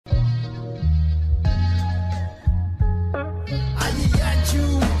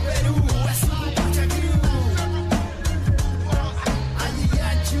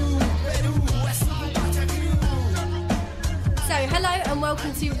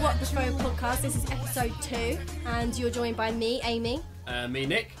welcome to What the Throw podcast. This is episode 2, and you're joined by me, Amy. Me,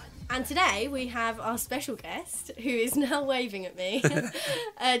 Nick. And today we have our special guest, who is now waving at me. Do you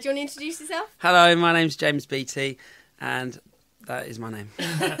want to introduce yourself? Hello, my name's James Beatty, and that is my name.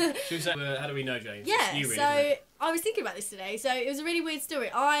 How do we know James? Yeah, You really, so I was thinking about this today. So it was a really weird story.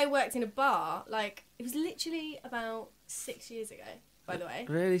 I worked in a bar, it was literally about 6 years ago, by the way.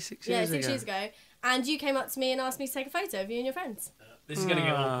 Really? 6 years ago? Yeah, 6 years ago. And you came up to me and asked me to take a photo of you and your friends. This is going to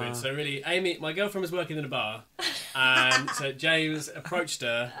get awkward. So really, Amy, my girlfriend was working in a bar, and so James approached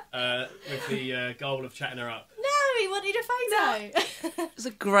her with the goal of chatting her up. No, he wanted a photo. It's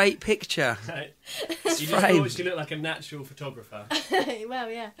a great picture. You just thought she looked like a natural photographer. Well,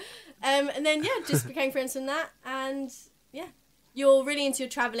 yeah. And then, just became friends from that. And, yeah, you're really into your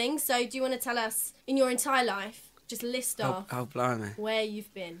travelling. So do you want to tell us, in your entire life, just list off blimey. where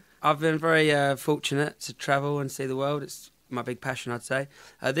you've been? I've been very fortunate to travel and see the world. It's my big passion, I'd say.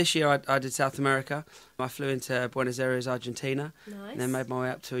 This year I did South America. I flew into Buenos Aires, Argentina. Nice. And then made my way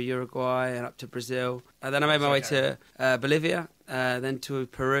up to Uruguay and up to Brazil. And then I made my way to Bolivia, then to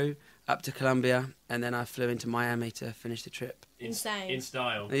Peru, up to Colombia. And then I flew into Miami to finish the trip. Insane. In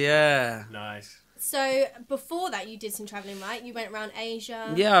style. Yeah. Nice. So before that, you did some travelling, right? You went around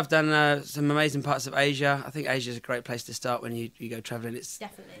Asia. Yeah, I've done some amazing parts of Asia. I think Asia's a great place to start when you go travelling.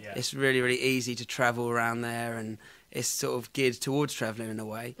 Definitely. Yeah. It's really, really easy to travel around there, and it's sort of geared towards travelling in a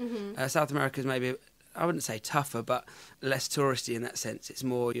way. Mm-hmm. South America's maybe, I wouldn't say tougher, but less touristy in that sense. It's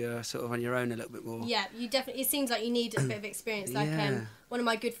more you're sort of on your own a little bit more. Yeah, you definitely. It seems like you need a bit of experience. Yeah. One of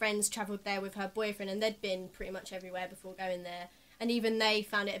my good friends travelled there with her boyfriend, and they'd been pretty much everywhere before going there. And even they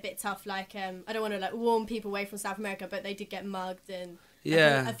found it a bit tough. I don't want to warn people away from South America, but they did get mugged, and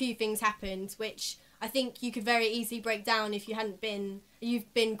a few things happened, which I think you could very easily break down if you hadn't been.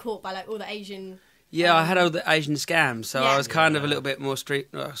 You've been caught by all the Asian. Yeah, I had all the Asian scams, so I was kind of a Yeah. little bit more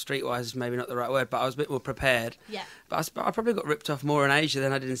streetwise is maybe not the right word, but I was a bit more prepared. Yeah. But I probably got ripped off more in Asia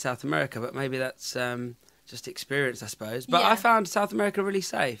than I did in South America, but maybe that's just experience, I suppose. But I found South America really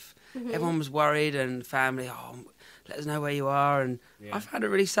safe. Mm-hmm. Everyone was worried, and family, let us know where you are, and I found it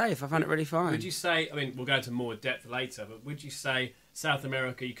really safe. I found it really fine. Would you say, we'll go into more depth later, but would you say South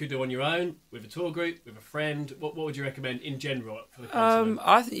America you could do on your own, with a tour group, with a friend? What would you recommend in general for the continent?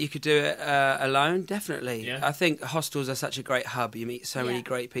 I think you could do it alone, definitely. Yeah? I think hostels are such a great hub. You meet so many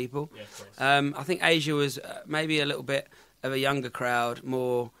great people. Yeah, of course. I think Asia was maybe a little bit of a younger crowd,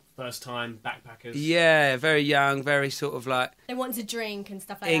 more... First time backpackers. Yeah, very young, very sort of like... They want to drink and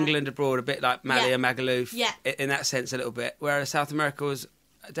stuff like England abroad, a bit like Malia Magaluf, Yeah. in that sense a little bit. Whereas South America was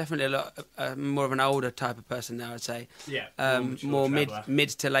definitely a lot more of an older type of person now, I'd say. Yeah. More traveller. mid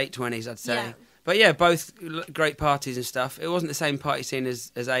to late 20s, I'd say. Yeah. But yeah, both great parties and stuff. It wasn't the same party scene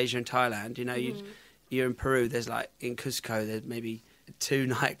as Asia and Thailand. You know, you're in Peru, there's in Cusco, there's maybe 2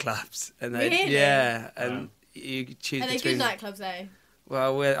 nightclubs. And Really? Yeah, and you choose that. Are they between... good nightclubs, though?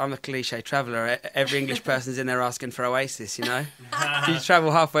 Well, I'm a cliche traveller. Every English person's in there asking for Oasis, you know? You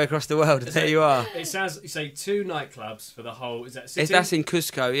travel halfway across the world, and there you are. It sounds, you say 2 nightclubs for the whole, is that city? That's in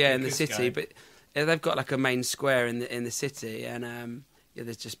Cusco, in the Cusco. city. But they've got a main square in the city, and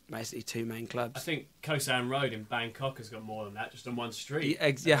there's just basically 2 main clubs. I think Koh San Road in Bangkok has got more than that, just on one street.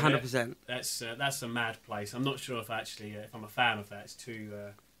 Yeah, 100%. That's a mad place. I'm not sure if I'm a fan of that. It's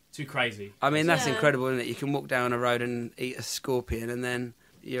too crazy. I mean, that's Yeah. incredible, isn't it? You can walk down a road and eat a scorpion, and then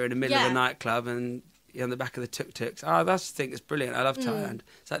you're in the middle of a nightclub, and you're on the back of the tuk-tuks. I think it's brilliant. I love Thailand.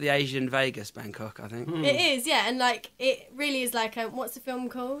 It's like the Asian Vegas, Bangkok, I think. It is, yeah. And it really is what's the film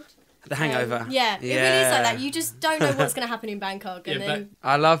called? The Hangover. It really is like that. You just don't know what's going to happen in Bangkok, and then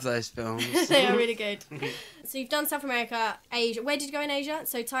I love those films. they are really good. So you've done South America, Asia. Where did you go in Asia?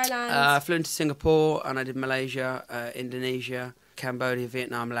 So Thailand. I flew into Singapore, and I did Malaysia, Indonesia, Cambodia,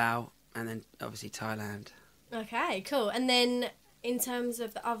 Vietnam, Laos, and then obviously Thailand. Okay, cool. And then in terms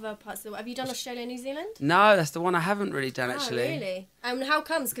of the other parts of the world, have you done Australia and New Zealand? No, that's the one I haven't really done, actually. Oh, really? And how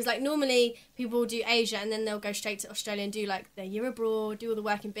comes? Because normally people do Asia and then they'll go straight to Australia and do their year abroad, do all the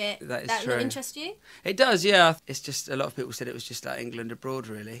working bit. That is that true. not interest you? It does, yeah. It's just a lot of people said it was just like England abroad,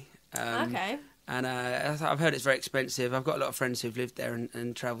 really. Okay. And I've heard it's very expensive. I've got a lot of friends who've lived there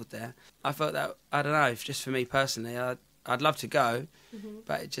and travelled there. I felt that, I don't know, just for me personally, I'd love to go,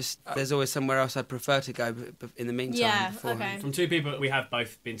 but there's always somewhere else I'd prefer to go in the meantime. Yeah, beforehand. okay. From 2 people, we have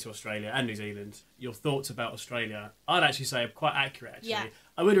both been to Australia and New Zealand. Your thoughts about Australia, I'd actually say are quite accurate, actually. Yeah.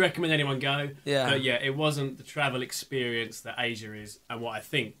 I would recommend anyone go, Yeah. but it wasn't the travel experience that Asia is and what I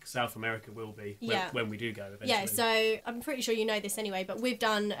think South America will be when we do go eventually. Yeah, so I'm pretty sure you know this anyway, but we've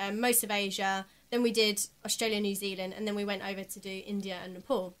done most of Asia, Then we did Australia, New Zealand, and then we went over to do India and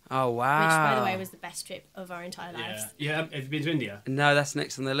Nepal. Oh, wow. Which, by the way, was the best trip of our entire lives. Yeah. Have you been to India? No, that's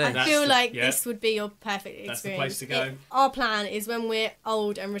next on the list. I feel like this would be your perfect experience. That's the place to go. Our plan is when we're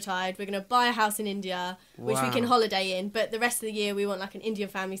old and retired, we're going to buy a house in India, which we can holiday in, but the rest of the year we want like an Indian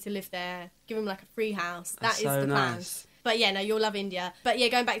family to live there, give them like a free house. That is the plan. Nice. But yeah, no, you'll love India. But yeah,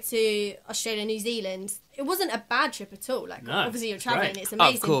 going back to Australia, New Zealand, it wasn't a bad trip at all. Like, obviously you're travelling, it's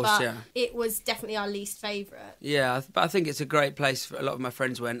amazing, of course, but it was definitely our least favourite. Yeah, but I think it's a great place. For a lot of my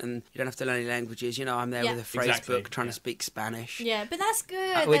friends went, and you don't have to learn any languages. You know, I'm there with a phrase book trying to speak Spanish. Yeah, but that's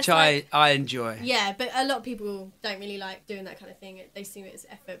good. Which I enjoy. Yeah, but a lot of people don't really like doing that kind of thing. They see it as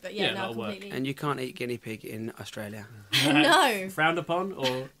effort, but no, completely. And you can't eat guinea pig in Australia. No. Frowned upon,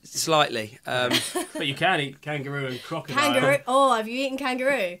 or slightly. But you can eat kangaroo and crocodile. Kangaroo? Oh, have you eaten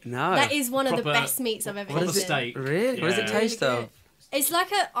kangaroo? No. That is one of the best meats I've ever eaten. Steak. Really? Yeah. What does it taste of? It's like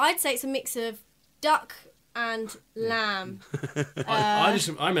I'd say it's a mix of duck and lamb. I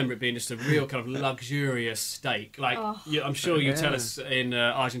remember it being just a real kind of luxurious steak. Like, I'm sure you tell us in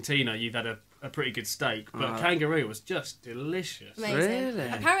Argentina you've had a pretty good steak, but kangaroo was just delicious. Amazing. Really?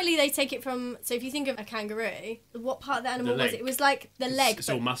 Apparently they take it from, so if you think of a kangaroo, what part of the animal was it? It was like the leg. It's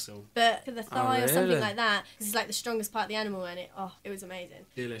all muscle. But the thigh or something like that. It's like the strongest part of the animal, and it was amazing.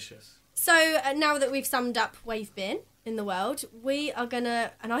 Delicious. So now that we've summed up where you've been in the world, we are going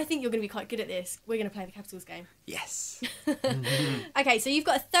to, and I think you're going to be quite good at this, we're going to play the capitals game. Yes. Okay, so you've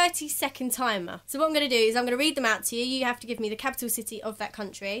got a 30-second timer. So what I'm going to do is I'm going to read them out to you. You have to give me the capital city of that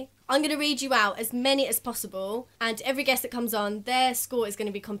country. I'm going to read you out as many as possible, and every guest that comes on, their score is going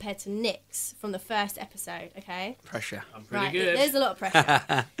to be compared to Nick's from the first episode, okay? Pressure. I'm pretty good. There's a lot of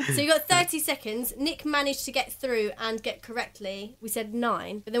pressure. So you've got 30 seconds. Nick managed to get through and get correctly. We said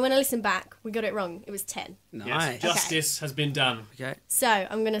 9, but then when I listened back, we got it wrong. It was 10. Nice. Yes, justice has been done. Okay. So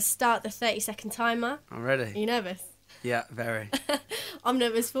I'm going to start the 30-second timer. I'm ready. Are you nervous? Yeah, very. I'm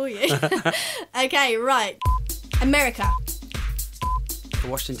nervous for you. Okay, right. America.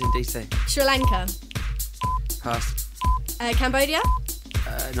 Washington, D.C. Sri Lanka. Pass. Cambodia.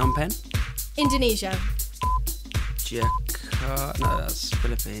 Phnom Penh. Indonesia. Jakarta. No, that's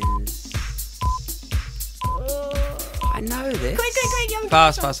Philippines. I know this. Quick.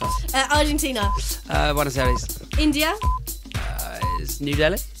 Pass. Argentina. Buenos Aires. India. It's New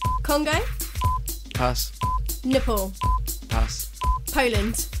Delhi. Congo. Pass. Nepal. Pass.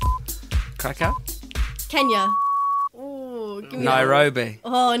 Poland. Krakow. Kenya. Ooh, give me Nairobi.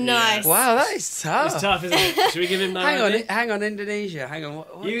 Oh, nice. Wow, that is tough. It's tough, isn't it? Should we give him Nairobi? Hang on, Indonesia. Hang on.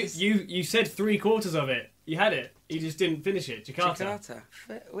 What You said 3/4 of it. You had it. You just didn't finish it. Jakarta.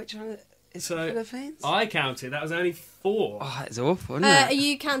 Which one is So, Philippines? I counted. That was only 4. Oh, that's awful, isn't Are it?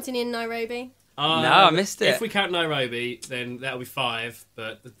 you counting in Nairobi? No, I missed it. If we count Nairobi, then that'll be 5.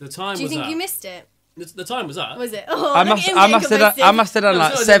 But the time was up. Do you think you missed it? The time was up. Was it? Oh, I must have done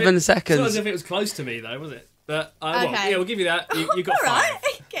like 7 seconds. It's not as if it was close to me, though, was it? But we'll give you that. You got 5. All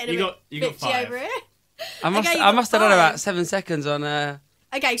right. You got 5. Over here. I must have done about 7 seconds on.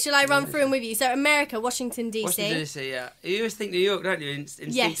 Okay, shall I run through them with you? So America, Washington DC. Washington DC, yeah. You always think New York, don't you?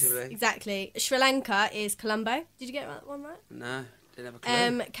 Instinctively. Yes, exactly. Sri Lanka is Colombo. Did you get that one right? No, didn't have a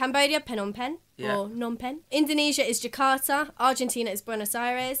clue. Cambodia, Phnom Penh or Phnom Penh. Indonesia is Jakarta. Argentina is Buenos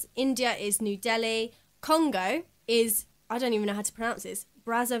Aires. India is New Delhi. Congo is, I don't even know how to pronounce this,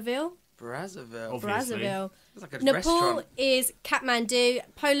 Brazzaville. Obviously. Like Nepal restaurant. is Kathmandu.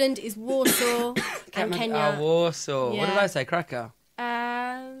 Poland is Warsaw. And Kenya. Warsaw. Yeah. What did I say? Krakow.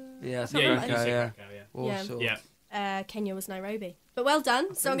 Yeah, Krakow, yeah. Warsaw. Yeah. Kenya was Nairobi. But well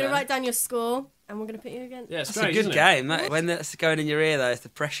done. So I'm going to write down your score and we're going to put you again. Yeah, it's That's strange, a good isn't game. When that's going in your ear, though, it's the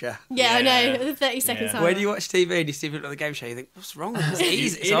pressure. Yeah, I know. The 30 seconds time. When you watch TV and you see people at the game show, you think, what's wrong with this? It's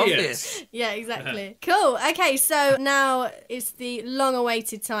easy. It's obvious. Yeah, exactly. Cool. Okay, so now it's the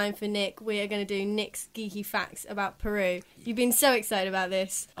long-awaited time for Nick. We are going to do Nick's geeky facts about Peru. You've been so excited about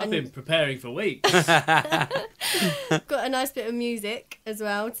this. I've been preparing for weeks. Got a nice bit of music as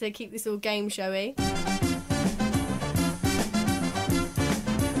well to keep this all game showy.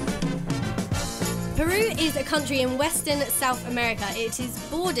 Peru is a country in western South America. It is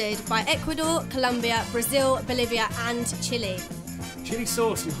bordered by Ecuador, Colombia, Brazil, Bolivia and Chile. Chili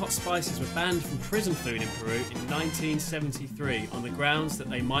sauce and hot spices were banned from prison food in Peru in 1973 on the grounds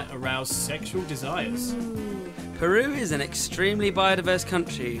that they might arouse sexual desires. Peru is an extremely biodiverse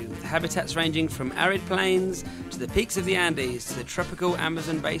country with habitats ranging from arid plains to the peaks of the Andes to the tropical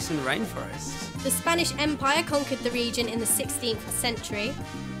Amazon basin rainforests. The Spanish Empire conquered the region in the 16th century.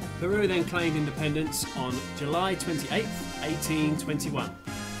 Peru then claimed independence on July 28, 1821.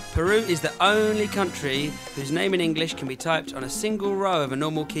 Peru is the only country whose name in English can be typed on a single row of a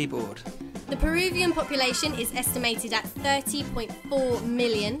normal keyboard. The Peruvian population is estimated at 30.4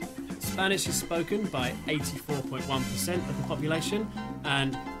 million. Spanish is spoken by 84.1% of the population,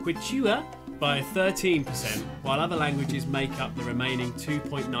 and Quechua by 13%, while other languages make up the remaining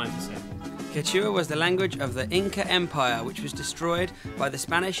 2.9%. Quechua was the language of the Inca Empire, which was destroyed by the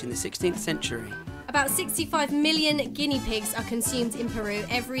Spanish in the 16th century. About 65 million guinea pigs are consumed in Peru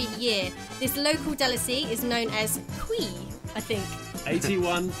every year. This local delicacy is known as cuy, I think.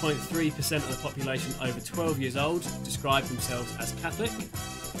 81.3% of the population over 12 years old describe themselves as Catholic.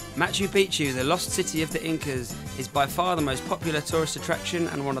 Machu Picchu, the lost city of the Incas, is by far the most popular tourist attraction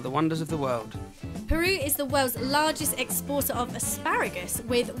and one of the wonders of the world. Peru is the world's largest exporter of asparagus,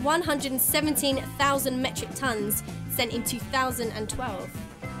 with 117,000 metric tons sent in 2012.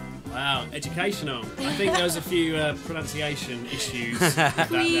 Wow, educational. I think there was a few pronunciation issues.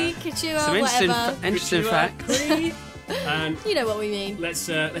 Cuy, Quechua, Some whatever. interesting facts. And you know what we mean. let's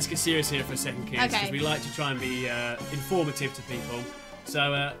get serious here for a second, kids, because Okay. we like to try and be informative to people.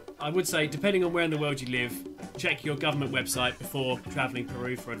 So I would say, depending on where in the world you live, check your government website before travelling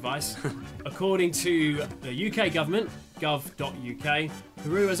Peru for advice. According to the UK government, gov.uk,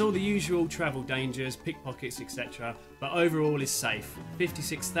 Peru has all the usual travel dangers, pickpockets, etc., but overall is safe.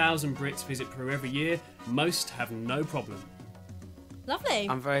 56,000 Brits visit Peru every year. Most have no problem. Lovely.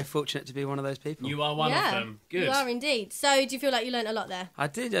 I'm very fortunate to be one of those people. You are one of them. Good. You are indeed. So, do you feel like you learnt a lot there? I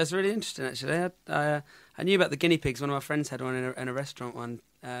did. It was really interesting, actually. I knew about the guinea pigs. One of my friends had one in a restaurant one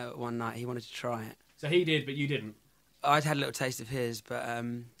night. He wanted to try it. So he did, but you didn't. I'd had a little taste of his, but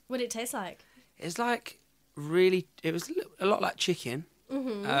What did it taste like? it's like really. It was a lot like chicken.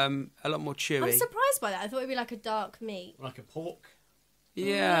 Mm-hmm. A lot more chewy. I'm surprised by that. I thought it'd be like a dark meat. Like a pork,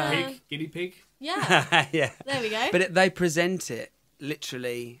 Yeah. pig, guinea pig. Yeah. Yeah. There we go. But they present it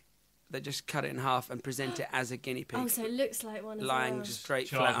literally. They just cut it in half and present it as a guinea pig. Oh, so it looks like one as lying well. just straight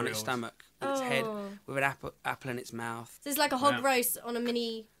Char flat on its grilled. stomach with its head Oh. with an apple in its mouth. So it's like a hog Yeah. roast on a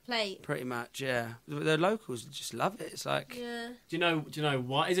mini plate. Pretty much, yeah. The locals just love it. It's like Yeah. Do you know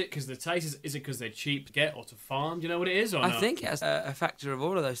why? Is it because the taste? Is it because they're cheap to get or to farm? Do you know what it is or I not? think it has a factor of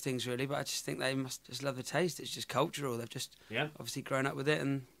all of those things really, but I just think they must just love the taste. It's just cultural. They've just Yeah. obviously grown up with it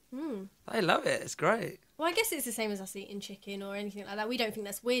and Mm. they love it. It's great. Well, I guess it's the same as us eating chicken or anything like that. We don't think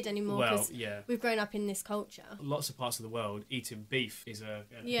that's weird anymore Well, because yeah. we've grown up in this culture. Lots of parts of the world, eating beef is a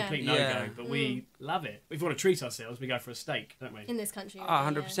Yeah. complete no-go, Yeah. but we love it. If we want to treat ourselves, we go for a steak, don't we? In this country. Oh,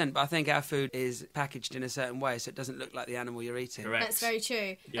 100%. But I think our food is packaged in a certain way so it doesn't look like the animal you're eating. Correct. That's very true.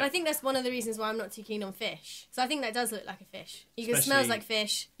 And Yeah. I think that's one of the reasons why I'm not too keen on fish. So I think that does look like a fish. You can Especially- smells like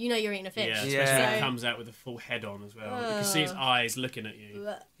fish. You know you're eating a fish. Yeah, especially Yeah. when it comes out with a full head on as well. You can see its eyes looking at you.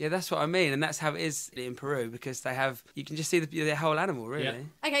 Blech. Yeah, that's what I mean. And that's how it is in Peru because you can just see the whole animal, really.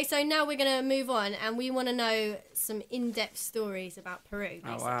 Yeah. Okay, so now we're going to move on and we want to know some in-depth stories about Peru, basically.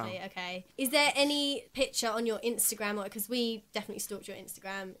 Oh, wow. Okay. Is there any picture on your Instagram, or because we definitely stalked your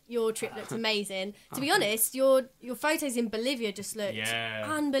Instagram, your trip looked amazing. To be honest, your photos in Bolivia just looked Yeah.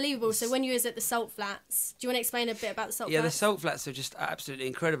 unbelievable. So when you was at the salt flats, do you want to explain a bit about the salt Yeah, the flats? salt flats are just absolutely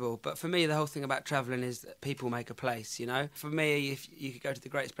incredible. But for me, the whole thing about travelling is that people make a place, you know? For me, if you could go to the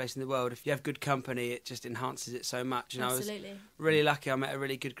greatest place in the world, if you have good company, it just enhances it so much. And Absolutely. I was really lucky. I met a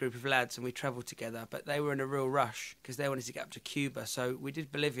really good group of lads and we travelled together, but they were in a real rush because they wanted to get up to Cuba. So we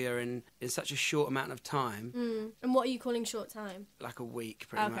did Bolivia in such a short amount of time, And what are you calling short time? like a week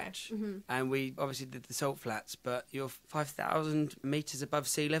pretty Okay. much. Mm-hmm. And we obviously did the salt flats, but you're 5,000 metres above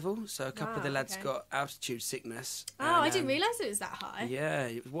sea level. So a couple of the Wow, lads okay. got altitude sickness. Oh, And, I didn't realise it was that high. Yeah,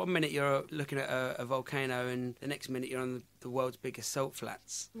 1 minute you're looking at a volcano, and the next minute you're on the world's biggest salt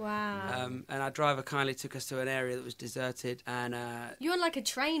flats. Wow. And our driver kindly took us to an area that was deserted, and You were on like a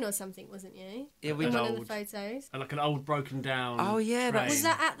train or something, wasn't you? yeah, In An one of the old- photos. And like an old broken down. Oh, yeah, that train. Was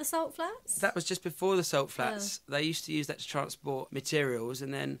that at the salt flats? that was just before the salt flats. They used to use that to transport materials,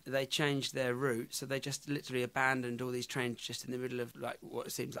 and then they changed their route, so they just literally abandoned all these trains just in the middle of like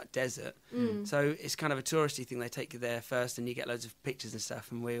what seems like desert. So it's kind of a touristy thing. They take you there first, and you get loads of pictures and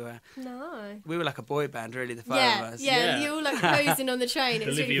stuff. And we were like a boy band, really, the five of us. Yeah. You're all like posing on the train. It's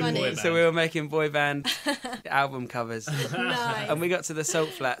really Bolivian funny. boy band. So we were making boy band album covers. Nice. And we got to the salt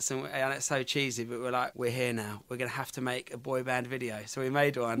flats, and it's so cheesy, but we're like, we're here now. We're going to have to make a boy band video. So we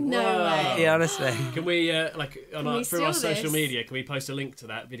made one. No Whoa. way. Yeah, honestly. Can we through our steal social this? media? Can we post a link to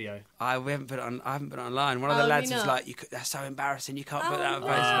that video? I haven't put it online. One of Oh, the have lads you was not? like, that's so embarrassing. You can't Oh, put that on no.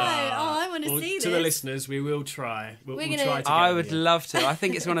 Facebook. Oh, I want to Well, see to this. the listeners, we will try. We'll We're try gonna- to get I it would here. love to. I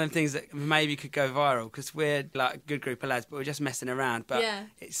think it's one of them things that maybe could go viral because we're like a good group of lads. guys, but we're just messing around. But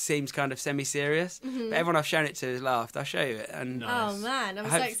it seems kind of semi-serious. But everyone I've shown it to has laughed. I'll show you it. And nice. Oh man, I'm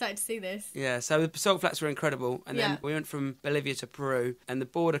so excited to see this. Yeah, so the salt flats were incredible, and then we went from Bolivia to Peru, and the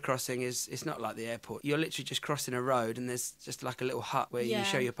border crossing it's not like the airport. You're literally just crossing a road, and there's just like a little hut where you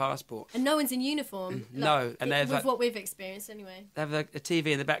show your passport. And no one's in uniform. No, and they've with what we've experienced anyway. They have a TV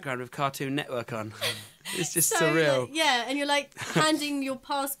in the background with Cartoon Network on. It's just so, surreal. And you're like handing your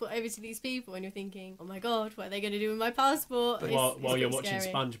passport over to these people, and you're thinking, oh my god, what are they going to do with my passport? While you're watching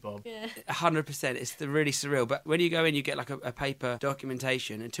SpongeBob. Yeah. 100%. It's really surreal. But when you go in, you get like a paper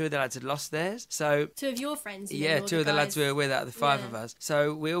documentation, and two of the lads had lost theirs. So two of your friends? Two of the lads we were with out of the five of us.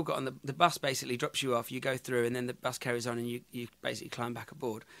 So we all got on the bus. Basically drops you off. You go through, and then the bus carries on, and you basically climb back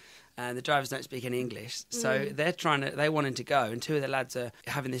aboard. And the drivers don't speak any English, so they wanted to go, and two of the lads are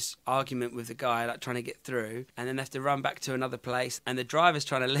having this argument with the guy, like trying to get through, and then they have to run back to another place, and the driver's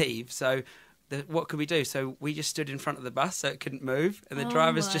trying to leave, so what could we do? So we just stood in front of the bus so it couldn't move, and the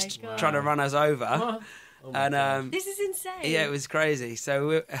driver's just trying to run us over. Oh and this is insane. Yeah, it was crazy.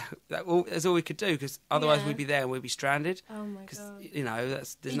 So that's all we could do, because otherwise we'd be there and we'd be stranded. Oh my god! You know,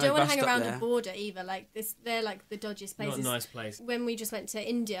 there's you no don't want bus to hang stop around there. a border either. Like this, they're like the dodgiest places. Not a nice place. When we just went to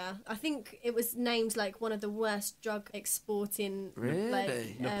India, I think it was named like one of the worst drug exporting.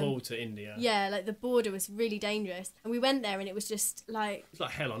 Really? Nepal to India. Yeah, like the border was really dangerous, and we went there and it was just like it's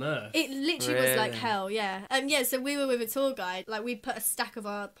like hell on earth. It literally was like hell. Yeah. So we were with a tour guide. Like we put a stack of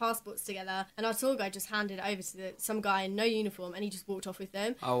our passports together, and our tour guide just handed it over to some guy in no uniform, and he just walked off with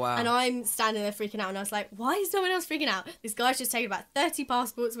them. Oh wow. And I'm standing there freaking out, and I was like, why is no one else freaking out? This guy's just taken about 30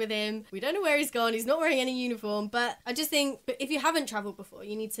 passports with him. We don't know where he's gone. He's not wearing any uniform. But I just think if you haven't travelled before,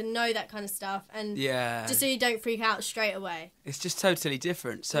 you need to know that kind of stuff, and just so you don't freak out straight away. It's just totally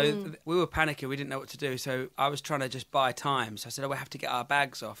different. So we were panicking. We didn't know what to do. So I was trying to just buy time. So I said, we have to get our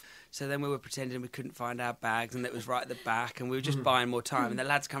bags off. So then we were pretending we couldn't find our bags, and it was right at the back, and we were just buying more time. And the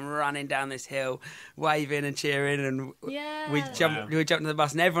lads come running down this hill, waving and cheering, and we jumped to the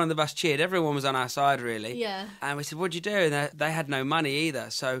bus, and everyone on the bus cheered. Everyone was on our side, really. Yeah. And we said, what'd you do? And they had no money either.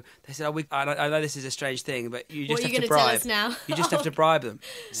 So they said, I know this is a strange thing, but you just have to bribe. What are you going to tell us now? You just have to bribe them.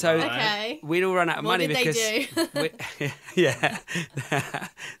 So we'd all run out of money because... What did they do?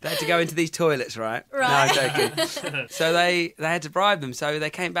 They had to go into these toilets, right? No, I'm joking. So they had to bribe them. So they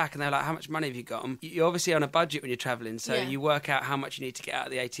came back and they were like, how much money have you got? And you're obviously on a budget when you're travelling, so you work out how much you need to get out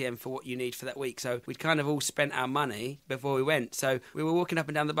of the ATM for what you need for that week. So we'd kind of all spent our money before we went. So we were walking up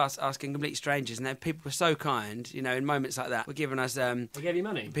and down the bus asking complete strangers, and then people were so kind, you know, in moments like that, were giving us... They gave you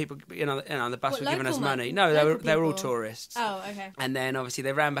money? People, on the bus were giving us money. No, they were all tourists. Oh, okay. And then obviously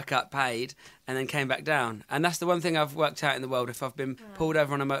they ran back up, paid, and then came back down. And that's the one thing I've worked out in the world. If I've been pulled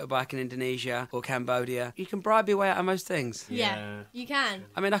over on a motorbike in Indonesia or Cambodia, you can bribe your way out of most things. Yeah, you can.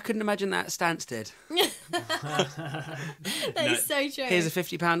 I mean, I couldn't imagine that Stance did. That is so true. Here's a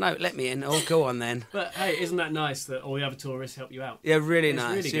 £50 note, let me in. Oh, go on then. But hey, isn't that nice that all the other tourists help you out? Yeah, really it's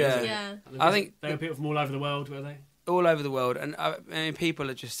nice. Really good, yeah. I think they were people from all over the world, were they? All over the world, and I mean, people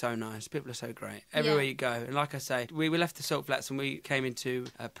are just so nice. People are so great everywhere you go. And like I say, we left the salt flats and we came into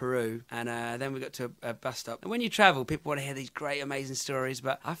Peru, and then we got to a bus stop. And when you travel, people want to hear these great, amazing stories,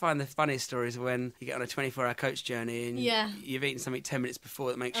 but I find the funniest stories are when you get on a 24-hour coach journey and you've eaten something 10 minutes before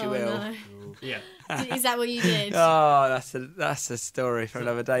that makes you ill. No. Yeah. Is that what you did? Oh, that's a story for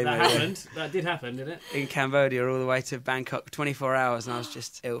another day. That happened. That did happen, did it? In Cambodia, all the way to Bangkok, 24 hours, and I was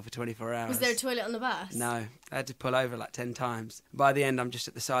just ill for 24 hours. Was there a toilet on the bus? No. I had to pull over like 10 times. By the end, I'm just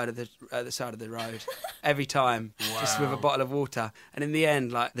at the side of the road every time, just with a bottle of water. And in the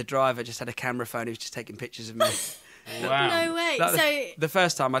end, like the driver just had a camera phone. He was just taking pictures of me. Wow. No way. Like the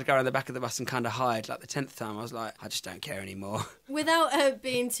first time, I'd go around the back of the bus and kind of hide. Like the 10th time, I was like, I just don't care anymore. Without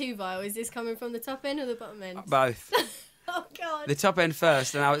being too vile, is this coming from the top end or the bottom end? Both. Oh God. The top end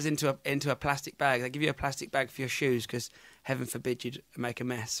first, and I was into a plastic bag. They give you a plastic bag for your shoes because heaven forbid you'd make a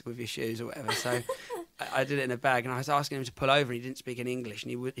mess with your shoes or whatever. So I did it in a bag, and I was asking him to pull over, and he didn't speak any English,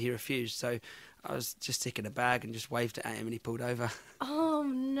 and he refused. So I was just sticking a bag and just waved it at him, and he pulled over. Oh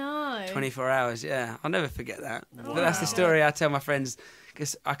no. 24 hours, yeah. I'll never forget that. Wow. But that's the story I tell my friends,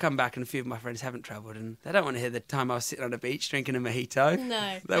 because I come back and a few of my friends haven't travelled, and they don't want to hear the time I was sitting on a beach drinking a mojito.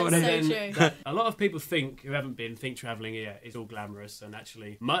 No, that's so true. A lot of people who haven't been, think travelling is all glamorous, and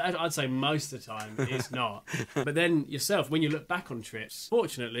actually, I'd say most of the time it's not. But then yourself, when you look back on trips,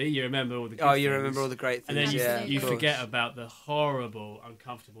 fortunately, you remember all the good things. Remember all the great things. And then you of forget about the horrible,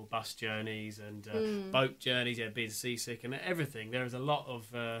 uncomfortable bus journeys and boat journeys, being seasick and everything. There is a lot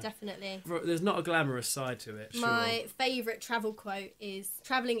of... Definitely. There's not a glamorous side to it. My favourite travel quote is,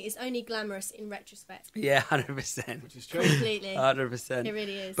 travelling is only glamorous in retrospect. Yeah, 100%. Which is true. Completely. 100%. It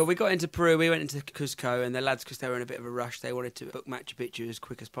really is. But we got into Peru, we went into Cusco, and the lads, because they were in a bit of a rush, they wanted to book Machu Picchu as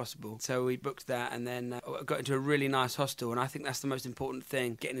quick as possible. So we booked that, and then got into a really nice hostel, and I think that's the most important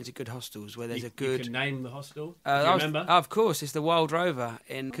thing, getting into good hostels where there's a good... You can name the hostel? Do you remember? Of course, it's the Wild Rover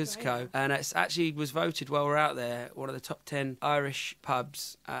in Cusco, great. and it's actually was voted while we're out there one of the top 10 Irish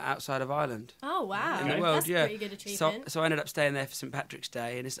pubs outside of Ireland. Oh, wow. In the world, that's yeah. a pretty good achievement. So I ended up staying there for St Patrick's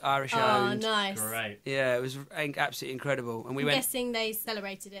Day, and it's Irish Oh, owned. nice. Great. Yeah, it was absolutely incredible. And we I'm went. guessing they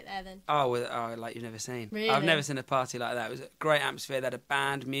celebrated it there then. Like you've never seen. Really? I've never seen a party like that. It was a great atmosphere. They had a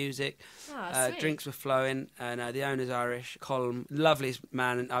band, music, Oh, sweet. drinks were flowing, and the owner's Irish. Colm, loveliest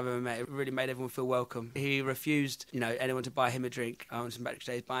man I've ever met. It really made everyone feel welcome. He refused, anyone to buy him a drink. On St Patrick's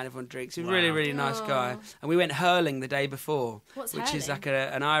Day, buying everyone drinks. He was a really, really nice guy. And we went hurling the day before, What's which hurling? is like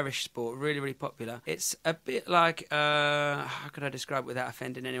an Irish sport, really, really popular. It's a bit like how could I describe it without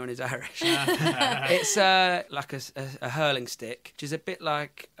offending anyone who's Irish? It's like a hurling stick, which is a bit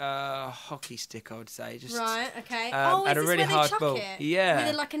like a hockey stick, I would say. Just, right, okay. and is a this really where they hard chuck ball. It? Yeah.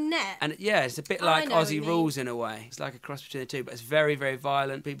 With like a net? And yeah, it's a bit I like know what Aussie you mean. rules in a way. It's like a cross between the two, but it's very, very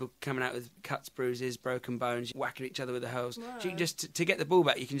violent. People coming out with cuts, bruises, broken bones, whacking each other with the hurls. So you can just to get the ball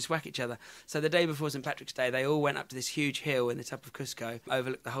back, you can just whack each other. So the day before St Patrick's Day, they all went up to this huge hill in the top of Cusco,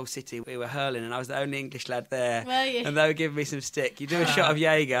 overlooked the whole city. We were hurling, and I was the only English lad there. Were you? And they were giving me some stick. You do a shot of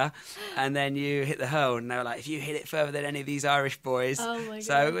Jaeger, and then you hit the hurl, and they were like, if you hit it further than any of these Irish boys. Oh my God.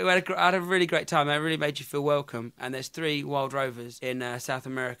 So we had a really great time. It really made you feel welcome. And there's 3 Wild Rovers in South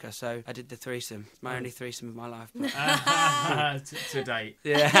America, so I did the threesome. It's my only threesome of my life. But... to date.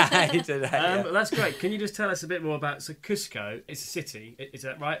 Yeah, today. That's great. Can you just tell us a bit more about... So Cusco, it's a city, is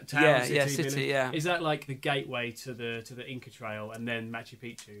that right? Town, Yeah, city, yeah, city, village? yeah. Is that like the gateway to the Inca Trail and then Machu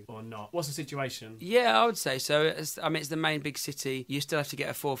Picchu, or not? What's the situation? Yeah, I would say so. It's the main big city. You still have to get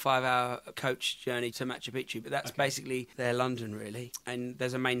a 4 or 5 hour coach journey to Machu Picchu, but that's basically their London, really. And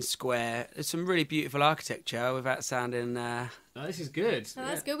there's a main square. There's some really beautiful architecture without sounding... Oh, this is good. Oh,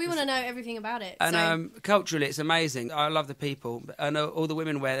 that's good. We want to know everything about it. And culturally, it's amazing. I love the people. And all the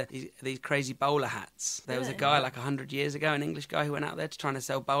women wear these crazy bowler hats. There was a guy like 100 years ago, an English guy who went out there trying to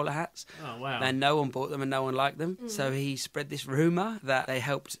sell bowler hats. Oh, wow. And no one bought them and no one liked them. So he spread this rumour that they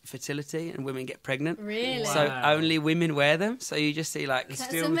helped fertility and women get pregnant. Really? So Wow. only women wear them. So you just see like... That's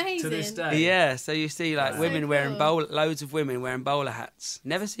Still amazing. to this day. Yeah, so you see like Wow. women So wearing cool. loads of women wearing bowler hats.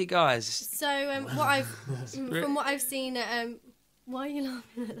 Never see guys. So from what I've seen, why are you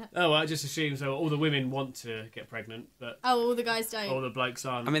laughing at that? Oh, I just assume so. All the women want to get pregnant, but Oh, all the guys don't. all the blokes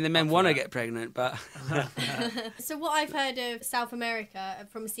aren't. I mean, the men up for want to that. get pregnant, but So what I've heard of South America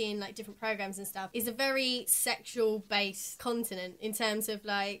from seeing like different programs and stuff is a very sexual based continent in terms of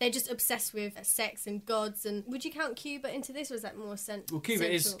like they're just obsessed with sex and gods. And would you count Cuba into this, or is that more Well, Cuba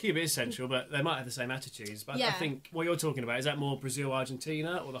is central, but they might have the same attitudes. But I Yeah. think what you're talking about, is that more Brazil,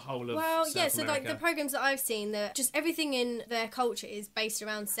 Argentina, or the whole of Well, South yeah, so like America? the programs that I've seen, that just everything in their culture is based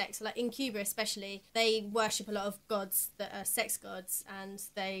around sex. So like in Cuba especially, they worship a lot of gods that are sex gods, and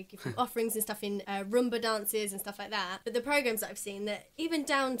they give them offerings and stuff in Rumba dances and stuff like that. But the programs that I've seen, that even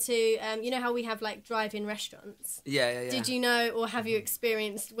down to, you know how we have like drive-in restaurants? yeah. Did you know, or have you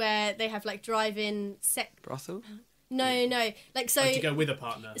experienced where they have like drive-in sex? Brothel? No. Like so. Like to go with a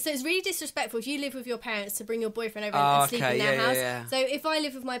partner. So it's really disrespectful if you live with your parents to bring your boyfriend over Oh, and sleep in their okay, house. yeah. So if I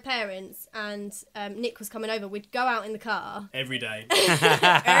live with my parents and Nick was coming over, we'd go out in the car Every day.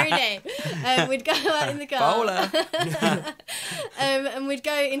 every day. We'd go out in the car. Bowler. And we'd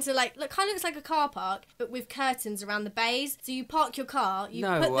go into like kind of looks like a car park, but with curtains around the bays. So you park your car, you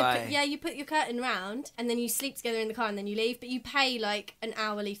No put way. you put your curtain round, and then you sleep together in the car, and then you leave. But you pay like an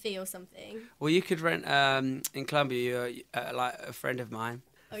hourly fee or something. Well, you could rent in Colombia. You're like a friend of mine.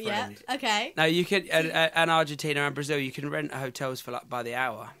 Oh yeah, Friend. okay. No, you could, and Argentina and Brazil, you can rent hotels for like by the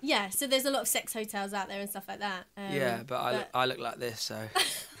hour. Yeah, so there's a lot of sex hotels out there and stuff like that. Yeah, but I look like this, so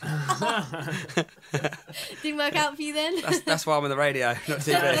didn't work out for you then. that's why I'm on the radio, not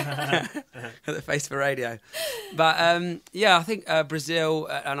TV. Got the face for radio. But yeah, I think Brazil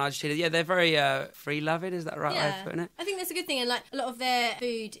and Argentina, yeah, they're very free-loving. Is that the right way of putting it? I think that's a good thing, and like a lot of their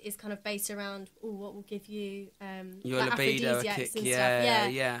food is kind of based around what will give you Your like libido aphrodisiacs kick, and yeah,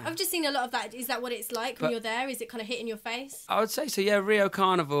 stuff. yeah. I've just seen a lot of that. Is that what it's like when But- you're there? Is it kind of hitting your face? I would say so, yeah. Rio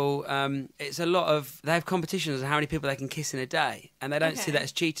Carnival, it's a lot of... They have competitions on how many people they can kiss in a day, and they don't see Okay. that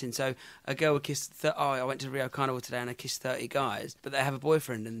as cheating. So a girl would kiss... I went to Rio Carnival today and I kissed 30 guys, but they have a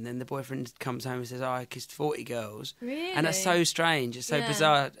boyfriend, and then the boyfriend comes home and says, I kissed 40 girls. Really? And that's so strange. It's so Yeah.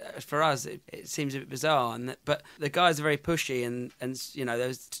 bizarre. For us, it seems a bit bizarre. But the guys are very pushy, and you know,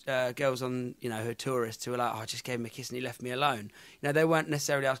 those girls on, you know, who are tourists who are like, I just gave him a kiss and he left me alone. they weren't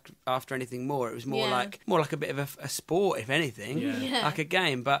necessarily after anything more. It was more like a bit of a sport, if anything, like a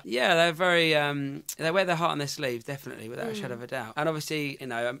game. But yeah, they're very they wear their heart on their sleeve, definitely, without a shadow of a doubt. And obviously,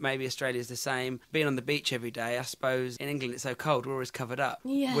 maybe Australia's the same. Being on the beach every day, I suppose in England it's so cold, we're always covered up.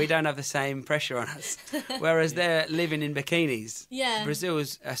 Yeah. We don't have the same pressure on us. Whereas they're living in bikinis. Yeah.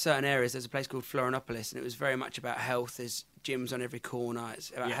 Brazil's certain areas, there's a place called Florianopolis, and it was very much about health. There's gyms on every corner. It's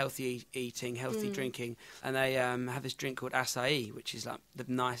about healthy eating, healthy drinking, and they have this drink called acai, which is like the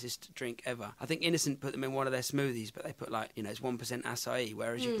nicest drink ever. I think Innocent put them in one of their smoothies, but they put it's 1% acai,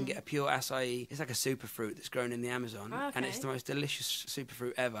 whereas you can get a pure acai. It's like a superfruit that's grown in the Amazon, and it's the most delicious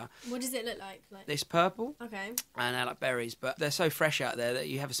superfruit ever. What does it look like? It's purple, and they're like berries, but they're so fresh out there that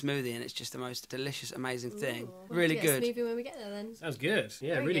you have a smoothie and it's just the most delicious, amazing thing. Really good. Smoothie when we get there, then. Sounds good.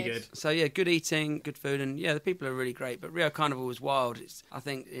 Yeah, very really good. So yeah, good eating, good food, and the people are really great. But Rio Carnival was wild. It's, I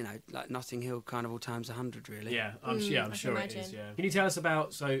think, like Notting Hill Carnival times 100, really. Yeah, I'm sure it is. Yeah. Can you tell us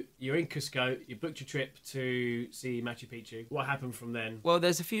about? So you're in Cusco. You booked your trip to see Machu Picchu. What happened from then? Well,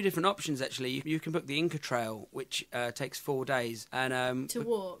 there's a few different options actually. You can book the Inca Trail, which takes 4 days, and to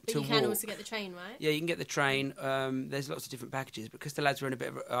walk. But you can also get the train, right? Yeah, you can get the train. There's lots of different packages, but because the lads were in a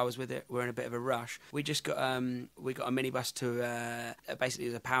bit of we're in a bit of a rush. We just got a minibus to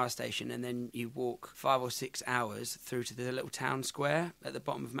basically a power station, and then you walk 5 or 6 hours through to the little town square at the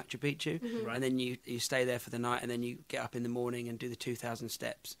bottom of Machu Picchu, and then you stay there for the night, and then you get up in the morning and do the 2,000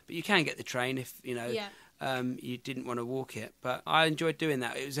 steps. But you can get the train if you didn't want to walk it. But I enjoyed doing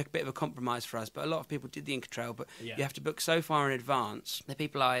that. It was a bit of a compromise for us, but a lot of people did the Inca Trail, but you have to book so far in advance. The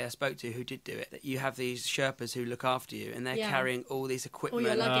people I spoke to who did do it, that you have these Sherpas who look after you, and they're carrying all these equipment.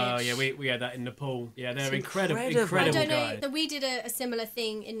 All your luggage. Oh yeah, we had that in Nepal. Yeah, they're incredible I don't guys. know, we did a similar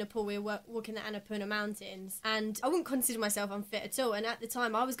thing in Nepal. We were walking the Annapurna Mountains, and I wouldn't consider myself unfit at all, and at the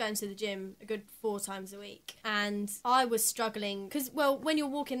time I was going to the gym a good 4 times a week, and I was struggling because, well, when you're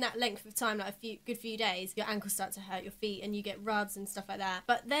walking that length of time, like a good few days, your ankles start to hurt, your feet, and you get ruds and stuff like that.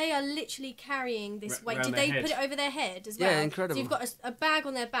 But they are literally carrying this weight. Did they put it over their head as well? Yeah, incredible. So you've got a bag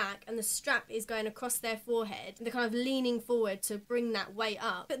on their back, and the strap is going across their forehead, and they're kind of leaning forward to bring that weight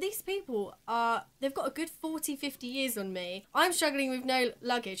up. But these people they've got a good 40, 50 years on me. I'm struggling with no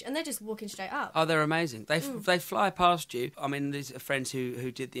luggage, and they're just walking straight up. Oh, they're amazing. They fly past you. I mean, these are friends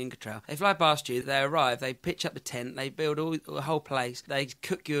who did the Inca Trail. They fly past you, they arrive, they pitch up the tent, they build the whole place, they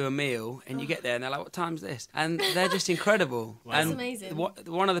cook you a meal, and you get there, and they're like, what time's this? And they're just incredible. Wow. That's and amazing.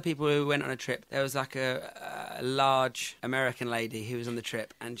 One of the people who went on a trip, there was like a large American lady who was on the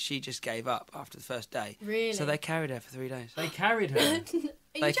trip, and she just gave up after the first day. Really? So they carried her for 3 days. They carried her?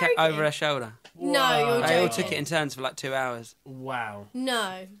 They kept over her shoulder. No, you're joking. They all took it in turns for like 2 hours. Wow.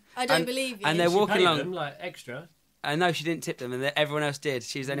 No, I don't believe you. And they're walking along. Them, like, extra? No, she didn't tip them, and everyone else did.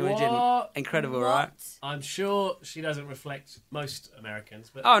 She was the only one who didn't. Incredible, right? I'm sure she doesn't reflect most Americans.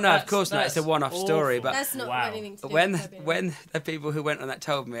 But oh, no, of course not. It's a one-off story. But that's not anything to do when the people who went on that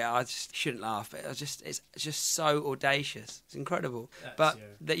told me, I just shouldn't laugh. It's just so audacious. It's incredible.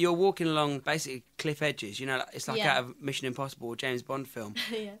 That you're walking along basically cliff edges. It's like out of Mission Impossible or James Bond film.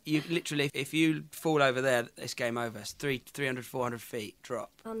 You literally, if you fall over there, it's game over. It's 300, 400 feet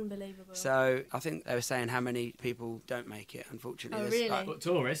drop. Unbelievable. So I think they were saying how many people don't make it, unfortunately. Oh, really? What,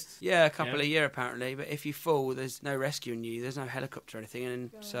 tourists? Yeah, a couple a year apparently, but if you fall, there's no rescuing you, there's no helicopter or anything,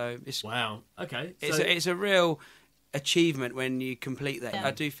 and so it's... Wow, okay. It's a real achievement when you complete that.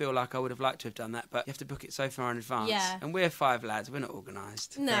 I do feel like I would have liked to have done that, but you have to book it so far in advance. And we're 5 lads, we're not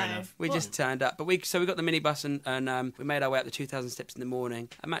organised. No. Fair enough. We just turned up. But we got the minibus and we made our way up the 2,000 steps in the morning.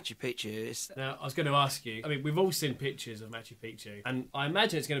 And Machu Picchu Now, I was going to ask you, I mean, we've all seen pictures of Machu Picchu, and I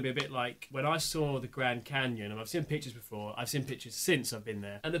imagine it's going to be a bit like when I saw the Grand Canyon, and I've seen pictures before, I've seen pictures since I've been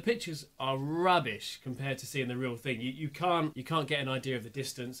there, and the pictures are rubbish compared to seeing the real thing. You can't get an idea of the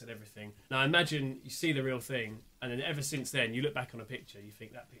distance and everything. Now, I imagine you see the real thing, and then ever since then, you look back on a picture, you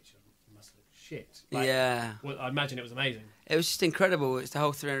think that picture must look shit. Well, I imagine it was amazing. It was just incredible. It's the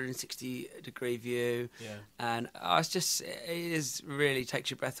whole 360-degree view. And it really takes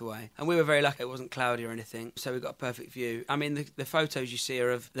your breath away. And we were very lucky it wasn't cloudy or anything, so we got a perfect view. I mean, the photos you see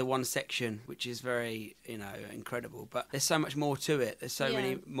are of the one section, which is very, incredible. But there's so much more to it. There's so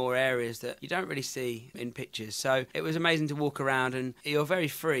many more areas that you don't really see in pictures. So it was amazing to walk around, and you're very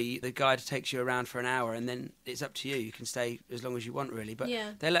free. The guide takes you around for an hour, and then it's up to you. You can stay as long as you want, really. But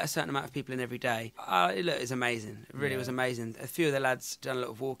they let a certain amount of people in every day. Look, it's amazing. It really was amazing. A few of the lads done a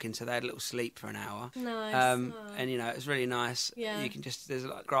little walking, so they had a little sleep for an hour. Nice. And it was really nice. Yeah. You can there's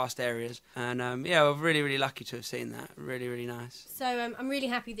like grassed areas, and we're really, really lucky to have seen that. Really, really nice. So I'm really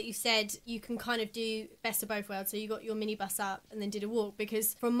happy that you said you can kind of do best of both worlds. So you got your minibus up and then did a walk,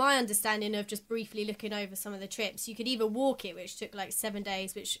 because from my understanding of just briefly looking over some of the trips, you could either walk it, which took like 7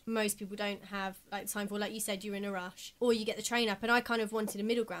 days, which most people don't have like time for. Like you said, you're in a rush, or you get the train up. And I kind of wanted a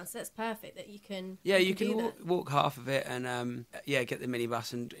middle ground, so that's perfect that you can. Yeah, you can walk half of it, and get the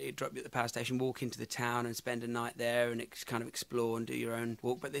minibus and drop you at the power station, walk into the town and spend a night there, and kind of explore and do your own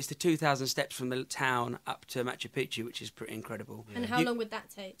walk. But it's the 2,000 steps from the town up to Machu Picchu, which is pretty incredible. Yeah. And how long would that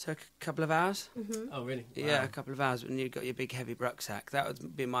take? Took a couple of hours. Mm-hmm. Oh, really? Wow. Yeah, a couple of hours. When you've got your big heavy rucksack, that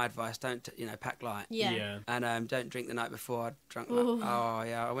would be my advice. Don't pack light. Yeah. And don't drink the night before. I drank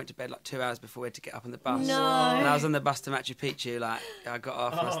I went to bed like 2 hours before we had to get up on the bus. No. And I was on the bus to Machu Picchu. Like I got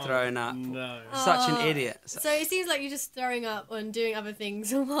off, I was throwing up. No. Such an idiot. So it seems like you're just throwing up and doing other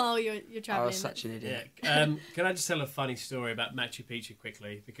things while you're traveling. I was such an idiot. Yeah. Can I just tell a funny story about Machu Picchu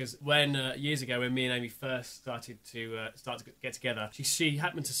quickly? Because when years ago, when me and Amy first started to get together, she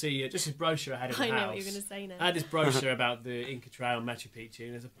happened to see just a brochure I had in the house. I know what you're going to say now. I had this brochure about the Inca Trail and Machu Picchu,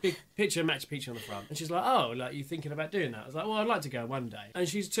 and there's a big picture of Machu Picchu on the front. And she's like, "Oh, like you thinking about doing that?" I was like, "Well, I'd like to go one day." And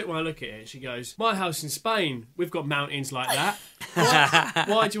she took one look at it. And she goes, "My house in Spain, we've got mountains like that.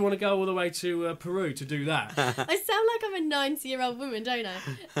 Why do you want to go all the way to Peru to do that?" I sound like I'm a 90-year-old woman, don't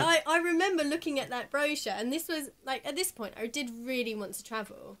I? I remember looking at that brochure, and this was like, at this point I did really want to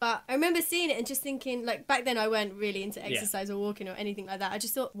travel, but I remember seeing it and just thinking, like, back then I weren't really into exercise or walking or anything like that. I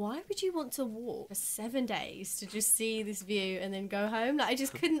just thought, why would you want to walk for 7 days to just see this view and then go home? Like, I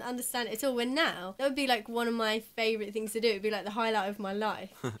just couldn't understand it at all, when now that would be like one of my favourite things to do. It would be like the highlight of my life.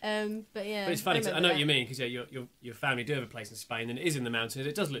 But yeah, but it's funny, I know what you mean, because your family do have a place in Spain, and it is in the mountains.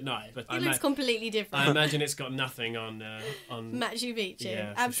 It does look nice, but it looks completely different. I imagine it's got nothing on Machu Picchu.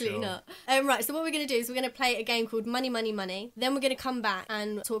 Yeah, absolutely sure. not. Right, so what we're going to do is we're going to play a game called Money, Money, Money. Then we're going to come back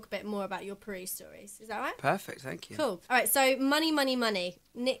and talk a bit more about your Peru stories. Is that right? Perfect, thank you. Cool. All right, so Money, Money, Money.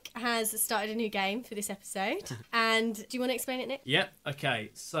 Nick has started a new game for this episode. And do you want to explain it, Nick? Yep.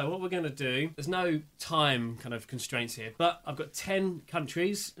 Okay. So what we're going to do, there's no time kind of constraints here, but I've got 10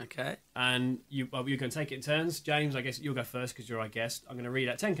 countries. Okay. And you're going to take it in turns. James, I guess you'll go first because you're our guest. I'm going to read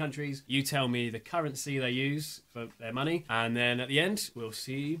out 10 countries. You tell me the currency they use for their money. And then at the end, we'll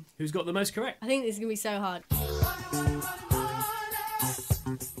see who's got the most correct. I think this is going to be so hard.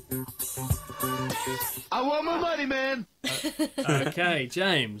 I want my money, man. Okay,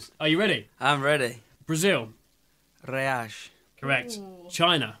 James, are you ready? I'm ready. Brazil. Reage. Correct. Ooh.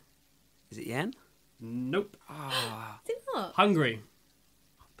 China. Is it yen? Nope. Oh, Is it not? Hungary.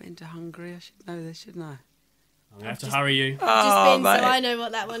 I've been to Hungary. I should know this, shouldn't I? I'm going to have to hurry you. I've just been, mate. so I know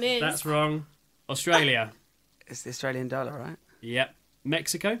what that one is. That's wrong. Australia. It's the Australian dollar, right? Yep.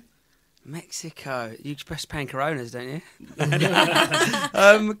 Mexico. Mexico. You express paying Coronas, don't you?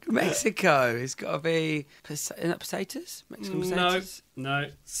 Mexico. It's got to be... Isn't that pesetas? Mexican pesetas? No.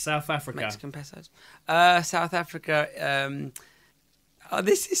 South Africa. Mexican pesos. South Africa.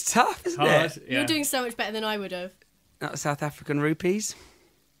 This is tough, isn't Hard. it? Yeah. You're doing so much better than I would have. Not South African rupees.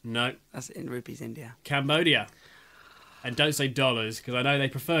 No. That's in rupees, India. Cambodia. And don't say dollars, because I know they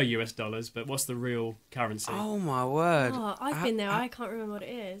prefer US dollars, but what's the real currency? Oh, my word. Oh, I've been there. I can't remember what it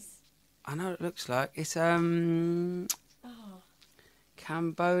is. I know what it looks like. It's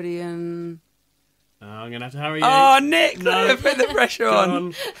Cambodian. Oh, I'm going to have to hurry you. Oh, Nick! No. No. Put the pressure Go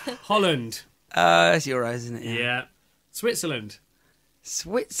on. Holland. It's euros, isn't it? Yeah. Switzerland.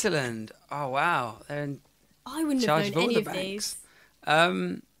 Switzerland. Oh, wow. They're in I wouldn't have charge of known all any the of these.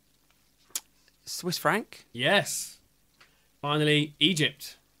 banks. Swiss franc. Yes. Finally,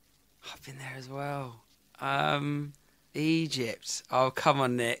 Egypt. I've been there as well. Egypt. Oh, come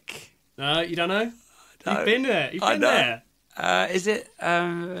on, Nick. No, you don't know? No. You've been there. You've I been know. there. Is it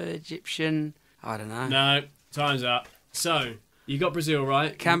Egyptian? I don't know. No, time's up. So, you got Brazil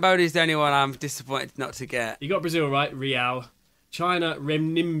right. Cambodia's the only one I'm disappointed not to get. You got Brazil right, Real. China,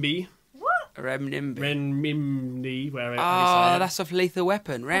 Renminbi. What? Renminbi. Renminbi, wherever you Oh, say it. that's off Lethal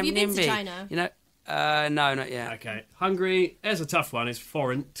Weapon. Renminbi. Have you been to China? You know, no, not yet. Okay. Hungary, there's a tough one. It's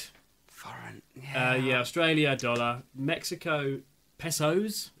forint. Foreign. Yeah, Australia, dollar. Mexico,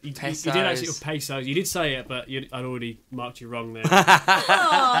 pesos. You did actually pesos. You did say it, but I'd already marked you wrong there.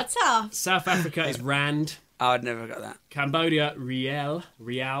 Oh, tough. South Africa is rand. Oh, I'd never got that. Cambodia, Real.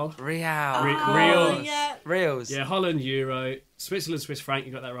 Real. Real. Yeah. Reals. Yeah, Holland, euro. Switzerland, Swiss franc.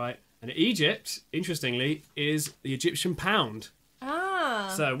 You got that right. And Egypt, interestingly, is the Egyptian pound.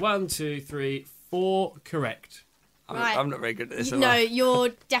 Ah. So 1, 2, 3, 4 correct. Right. I'm not very good at this. No, you're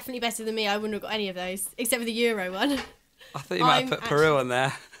definitely better than me. I wouldn't have got any of those, except for the Euro one. I thought you might have put Peru on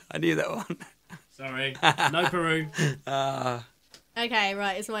there. I knew that one. Sorry, no Peru. Okay,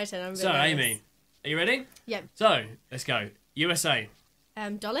 right, it's my turn. I'm a bit So, nervous. Amy, are you ready? Yep. So, let's go. USA,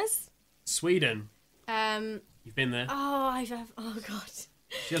 Dollars. Sweden. You've been there. Oh, oh God.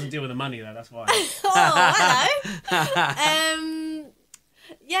 She doesn't deal with the money though. That's why. Oh, hello.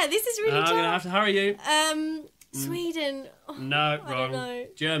 Yeah, this is really I'm tough. gonna have to hurry you. Sweden. Oh, No, I don't wrong. know.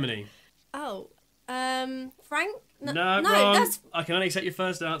 Germany. Oh, Frank. No, wrong. That's... I can only accept your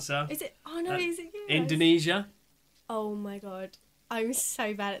first answer. Is it? Oh no, is it? Euros? Indonesia. Oh my God, I'm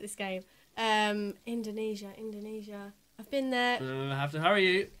so bad at this game. Indonesia. I've been there. I have to hurry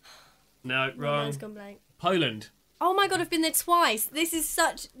you. No, My wrong. mind's gone blank. Poland. Oh my God, I've been there twice. This is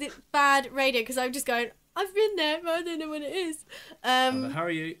such bad radio because I'm just going, I've been there, but I don't know what it is. I have to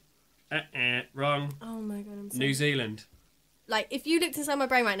hurry you. Wrong. Oh my God, I'm sorry. New Zealand. Like, if you looked inside my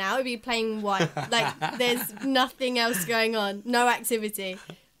brain right now, it'd be plain white. Like, there's nothing else going on. No activity.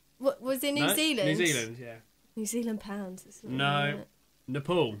 What was it? New Zealand? New Zealand, yeah. New Zealand pounds. It's not No. even it.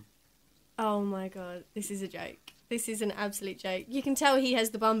 Nepal. Oh my God, this is a joke. This is an absolute joke. You can tell he has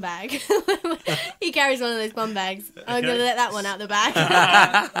the bum bag. He carries one of those bum bags. I'm going to let that one out the bag.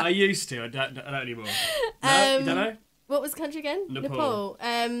 I used to. I don't anymore. No, you don't know? What was the country again? Nepal.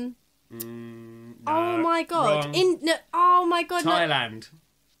 No, oh my God. Wrong. Oh my God. Thailand. No.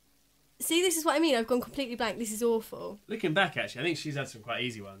 See, this is what I mean. I've gone completely blank. This is awful. Looking back, actually, I think she's had some quite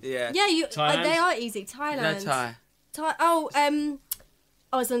easy ones. Yeah. Yeah, Thailand? they are easy. Thailand. No Thai.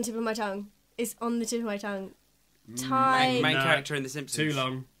 It's on the tip of my tongue. It's on the tip of my tongue. Thai. Main No. character in The Simpsons.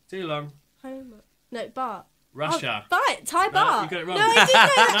 Too long. No, Bart. Russia. Oh, Thai No, Bart. you got it wrong. No, I did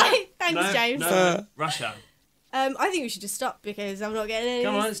know that. Thanks, No, James. No, Russia. I think we should just stop because I'm not getting any.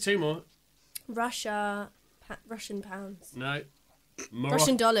 Come on, it's two more. Russia. Russian pounds. No.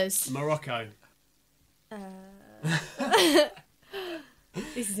 Russian dollars. Morocco.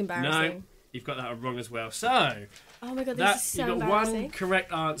 This is embarrassing. No, you've got that wrong as well. So, Oh my God, this is so you got embarrassing. one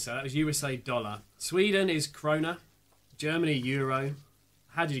correct answer. That was USA dollar. Sweden is krona. Germany euro.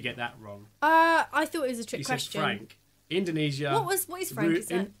 How did you get that wrong? I thought it was a trick You question. said franc. Indonesia. What is franc? Is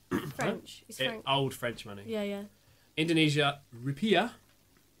that French? Is franc? Old French money. Yeah. Indonesia rupiah.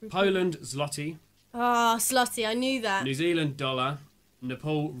 Poland zloty. Oh, slotty. I knew that. New Zealand dollar.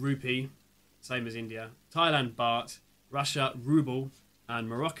 Nepal rupee. Same as India. Thailand baht. Russia ruble. And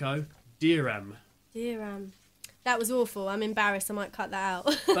Morocco dirham. Dear. That was awful. I'm embarrassed. I might cut that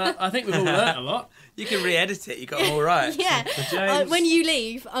out. But I think we've all learnt a lot. You can re-edit it. You got them all right. Yeah. James- When you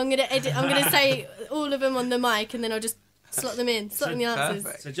leave, I'm gonna edit. I'm gonna say all of them on the mic, and then I'll just slot them in. Slot in the answers.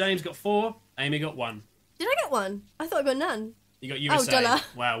 Perfect. So James got 4. Amy got 1. Did I get one? I thought I got none. You got USA. dollar.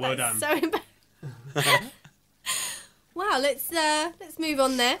 Wow, well That's done. So wow. Let's move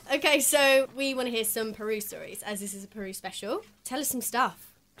on there. Okay, so we want to hear some Peru stories, as this is a Peru special. Tell us some stuff.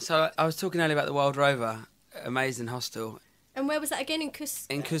 So I was talking earlier about the Wild Rover, amazing hostel And where was that again? In Cusco.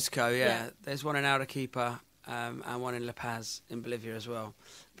 in Cusco. Yeah, Yeah. there's one in Arequipa and one in La Paz in Bolivia as well.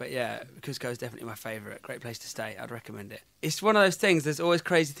 But yeah, Cusco is definitely my favourite. Great place to stay. I'd recommend it. It's one of those things. There's always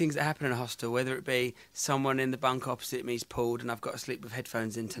crazy things that happen in a hostel. Whether it be someone in the bunk opposite me's pulled and I've got to sleep with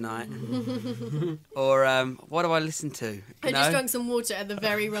headphones in tonight, or what do I listen to? You I know? just drank some water at the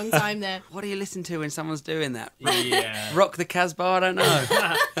very wrong time there. What do you listen to when someone's doing that? Yeah. Rock the Casbah? I don't know.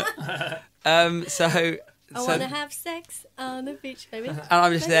 I want to have sex on the beach, baby. And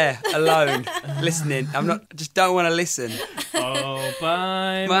I'm just there, alone, listening. Just don't want to listen. All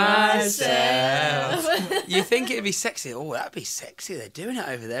by Myself. myself. You think it'd be sexy. Oh, that'd be sexy. They're doing it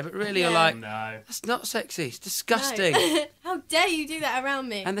over there. But really, you're like, No. that's not sexy. It's disgusting. No. How dare you do that around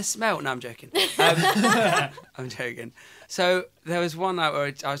me? And the smell. No, I'm joking. I'm joking. So there was one night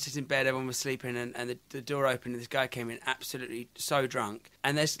where I was just in bed, everyone was sleeping, and the door opened, and this guy came in absolutely so drunk.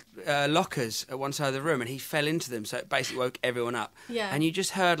 And there's lockers at one side of the room, and he fell into them, so it basically woke everyone up. Yeah. And you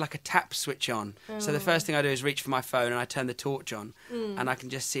just heard like a tap switch on. So the first thing I do is reach for my phone, and I turn the torch on, and I can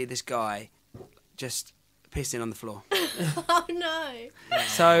just see this guy just pissing on the floor. Oh no.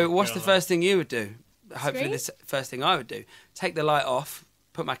 So what's the God. first thing you would do? Hopefully Scream? the first thing I would do. Take the light off,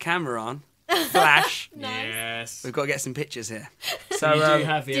 put my camera on, flash. Nice. Yes. We've got to get some pictures here. So you do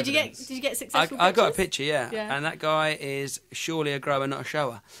have the Did you get evidence. successful I got a pictures? picture, yeah. Yeah. And that guy is surely a grower, not a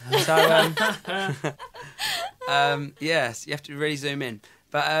shower. So, yes, you have to really zoom in.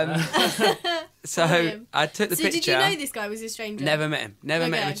 But so him. I took the So picture. did you know this guy was a stranger? Never met him. Never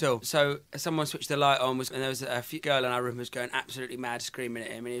met him Okay. at all. So someone switched the light on, and there was a girl in our room who was going absolutely mad, screaming at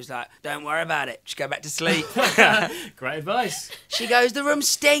him, and he was like, "Don't worry about it. Just go back to sleep." Great advice. She goes, "The room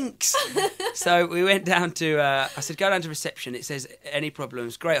stinks." So we went down to, I said, go down to reception. It says, any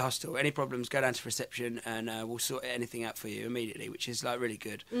problems, great hostel, any problems, go down to reception and we'll sort anything out for you immediately, which is like really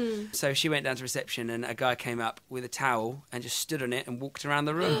good. So she went down to reception and a guy came up with a towel and just stood on it and walked around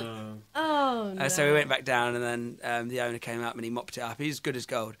the room. Oh, no. So we went back down and then the owner came up and he mopped it up. He was good as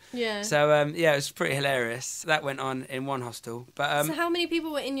gold. Yeah. So, yeah, it was pretty hilarious. That went on in one hostel. But so how many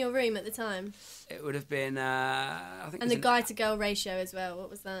people were in your room at the time? it would have been, I think... And the guy-to-girl ratio as well, what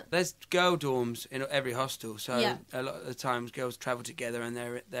was that? There's girl dorms in every hostel, so Yeah. a lot of the times girls travel together and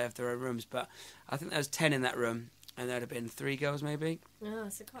they have their own rooms. But I think there was 10 in that room, and there'd have been 3 girls maybe. Oh,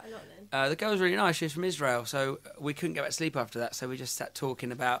 so quite a lot then. The girl was really nice. She was from Israel, so we couldn't get back to sleep after that. So we just sat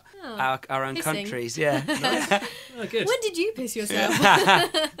talking about our own pissing. countries. Yeah, Oh, good. When did you piss yourself?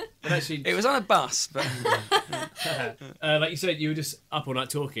 But actually, it was on a bus, but like you said, you were just up all night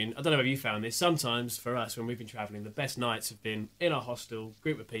talking. I don't know if you found this. Sometimes for us, when we've been travelling, the best nights have been in our hostel,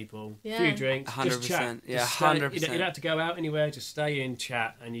 group of people, Yeah. few drinks, 100%. just chat. Yeah, Just stay- 100%. You don't have to go out anywhere. Just stay in,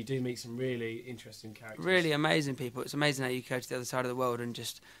 chat, and you do meet some really interesting characters. really amazing people. It's amazing how you go to the other side of the world and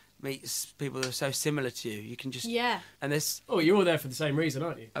just meet people that are so similar to you. You can just Yeah. and this. Oh, you're all there for the same reason,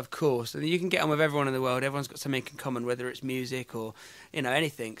 aren't you? Of course, and you can get on with everyone in the world. Everyone's got something in common, whether it's music or,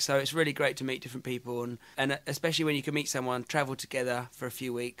 anything. So it's really great to meet different people, and especially when you can meet someone, travel together for a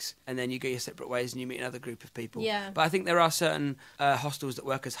few weeks, and then you go your separate ways and you meet another group of people. Yeah. But I think there are certain hostels that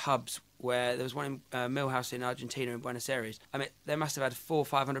work as hubs. Where there was one in Millhouse in Argentina in Buenos Aires. I mean, they must have had 400 or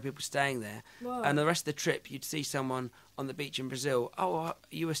 500 people staying there, Whoa. and the rest of the trip, you'd see someone on the beach in Brazil. Oh,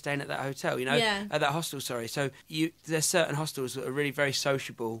 you were staying at that hotel, Yeah. at that hostel. Sorry. So there's certain hostels that are really very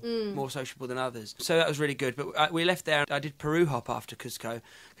sociable, more sociable than others. So that was really good. But we left there. I did Peru hop after Cusco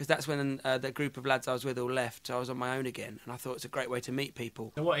because that's when the group of lads I was with all left. So I was on my own again, and I thought it's a great way to meet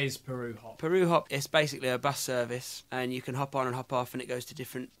people. So what is Peru hop? Peru hop is basically a bus service, and you can hop on and hop off, and it goes to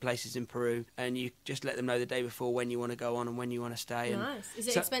different places in Peru, and you just let them know the day before when you want to go on and when you want to stay. Nice. Is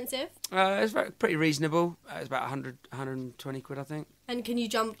it so- expensive? It's pretty reasonable. It's about 120 quid, I think. And can you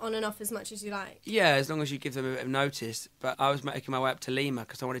jump on and off as much as you like? Yeah, as long as you give them a bit of notice. But I was making my way up to Lima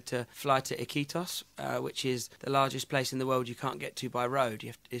because I wanted to fly to Iquitos, which is the largest place in the world you can't get to by road.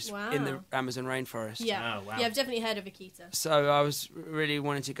 It's in the Wow. Amazon rainforest. Yeah. Oh, wow. Yeah, I've definitely heard of Akita. So I was really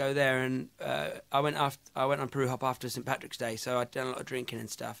wanting to go there, and I went on Peru hop after St Patrick's Day. So I'd done a lot of drinking and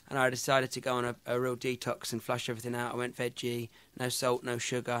stuff, and I decided to go on a real detox and flush everything out. I went veggie, no salt, no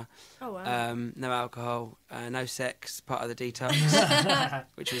sugar, Oh, wow. no alcohol, no sex. Part of the detox,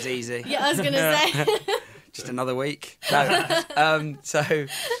 which was easy. Yeah, I was going to say. Just another week. No. So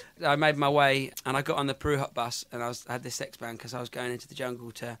I made my way, and I got on the Peru hop bus, and I had this sex band because I was going into the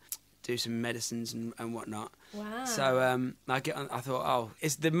jungle to do some medicines and whatnot. Wow. So I get on. I thought,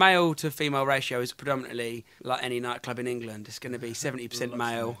 it's the male to female ratio is predominantly like any nightclub in England. It's going to be 70%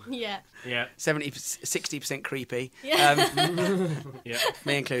 male, Yeah. Yeah. 60% creepy. Yeah. Yeah.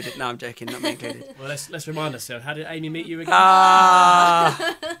 Me included. No, I'm joking. Not me included. Well, let's remind ourselves. How did Amy meet you again?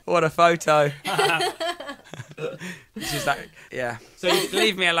 Ah, what a photo. She's like, yeah. So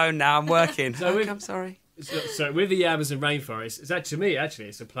Leave me alone now. I'm working. So we- I'm sorry. So with the Amazon rainforest, it's actually, to me,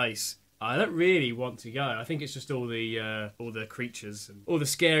 it's a place I don't really want to go. I think it's just all the creatures and all the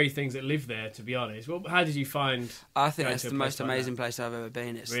scary things that live there, to be honest. Well, how did you find... I think going that's to a the place most like amazing place I've ever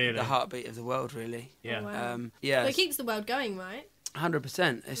been. It's Really? the heartbeat of the world, really. Yeah. Oh, wow. Yeah, But it keeps the world going, right?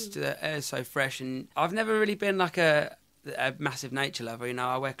 100%. It's the air's so fresh, and I've never really been like a massive nature lover.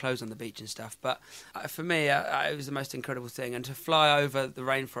 I wear clothes on the beach and stuff, but for me, it was the most incredible thing. And to fly over the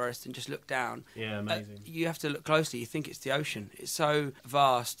rainforest and just look down, Yeah, amazing. you have to look closely. You think it's the ocean. It's so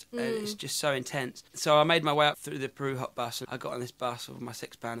vast. And it's just so intense. So I made my way up through the Peru hot bus. I got on this bus with my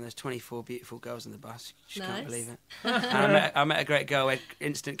six band, and there's 24 beautiful girls on the bus. You just can't Nice. believe it. And I met a great girl. We had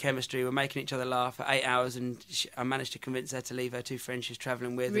instant chemistry. We're making each other laugh for 8 hours, and I managed to convince her to leave her 2 friends she was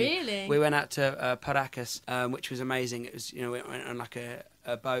travelling with. Really? And we went out to Paracas, which was amazing. It was, we went on like a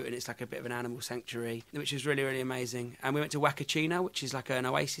boat, and it's like a bit of an animal sanctuary, which was really, really amazing. And we went to Huacachina, which is like an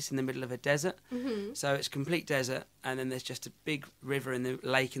oasis in the middle of a desert. Mm-hmm. So it's complete desert, and then there's just a big river in the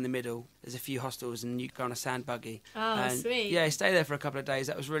lake in the middle. There's a few hostels, and you go on a sand buggy. Oh, and sweet. Yeah, stay there for a couple of days.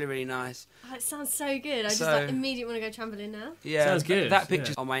 That was really, really nice. Oh, it sounds so good. I just So- immediately want to go trampoline now. Yeah, Sounds good, That yeah.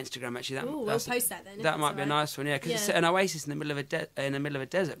 picture's on my Instagram actually. Ooh, we'll that's- post that then. if that that's might be a all right. nice one, yeah, because it's Yeah. an oasis in the middle of a desert,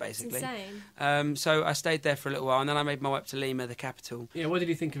 It's basically. insane. So I stayed there for a little while, and then I made my way up to Lima, the capital. Yeah, what did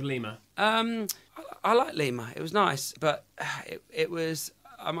you think of Lima? I like Lima. It was nice, but it was.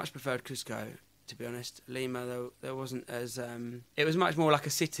 I much preferred Cusco. to be honest. Lima, though, there wasn't as... it was much more like a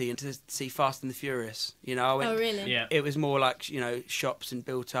city, and to see Fast and the Furious, you know. Oh, really? Yeah. It was more like, you know, shops and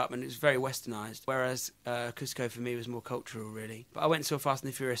built up, and it was very westernised, whereas Cusco for me was more cultural, really. But I went and saw Fast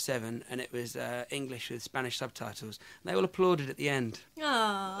and the Furious 7, and it was English with Spanish subtitles, and they all applauded at the end.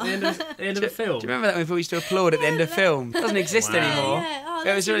 Aww. The end of the film. Do you remember that when people used to applaud at the end of film? It doesn't exist Wow. anymore. Yeah. Oh,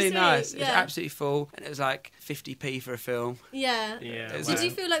 It was really sweet. nice. It was Yeah. absolutely full, and it was like 50p for a film. Yeah. Yeah. It was- Did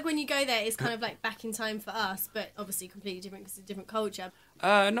you feel like when you go there, it's kind of like back in time for us, but obviously completely different because it's a different culture?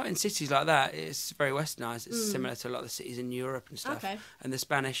 Not in cities like that. It's very westernised. It's similar to a lot of the cities in Europe and stuff. Okay. And the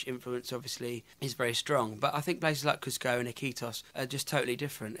Spanish influence, obviously, is very strong. But I think places like Cusco and Iquitos are just totally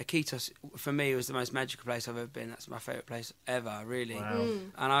different. Iquitos, for me, was the most magical place I've ever been. That's my favourite place ever, really. Wow.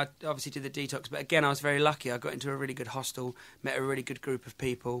 And I obviously did the detox. But again, I was very lucky. I got into a really good hostel, met a really good group of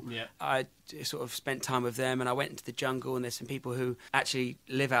people. Yeah. I sort of spent time with them, and I went into the jungle, and there's some people who actually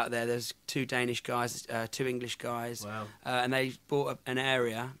live out there. There's 2 Danish guys, 2 English guys. Wow. And they bought an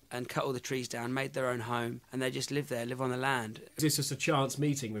area and cut all the trees down, made their own home, and they just live there, live on the land. Is this just a chance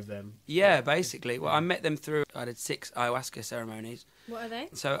meeting with them? Yeah, basically. Well, I met them through, I did 6 ayahuasca ceremonies. What are they?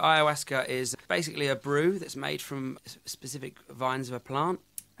 So ayahuasca is basically a brew that's made from specific vines of a plant.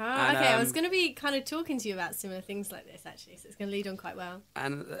 Oh, And, okay. I was going to be kind of talking to you about similar things like this, actually, so it's going to lead on quite well.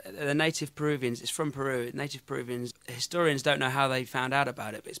 And the native Peruvians, it's from Peru, native Peruvians, historians don't know how they found out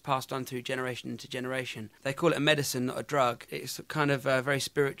about it, but it's passed on through generation to generation. They call it a medicine, not a drug. It's kind of very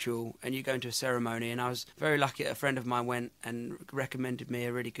spiritual, and you go into a ceremony, and I was very lucky that a friend of mine went and recommended me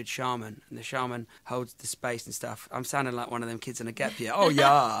a really good shaman, and the shaman holds the space and stuff. I'm sounding like one of them kids in a gap year. Oh,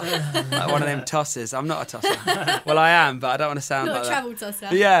 yeah! Like one of them tossers. I'm not a tosser. Well, I am, but I don't want to sound Not like a that. travel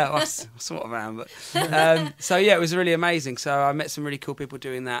tosser. Yeah, well, I sort of am. But so yeah, it was really amazing. So I met some really cool people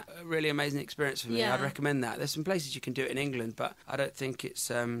doing that. A really amazing experience for me. Yeah. I'd recommend that. There's some places you can do it in England, but I don't think it's.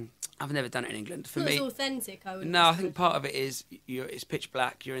 I've never done it in England. For Not me, as authentic, I would. no, I think part of it is it's pitch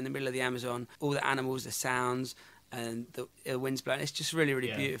black. You're in the middle of the Amazon. All the animals, the sounds, and the wind's blowing. It's just really, really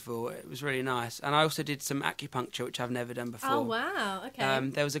Yeah. beautiful. It was really nice. And I also did some acupuncture, which I've never done before. Oh, wow. Okay.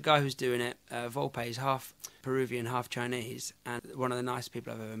 There was a guy who's doing it. Volpe is half Peruvian, half Chinese, and one of the nicest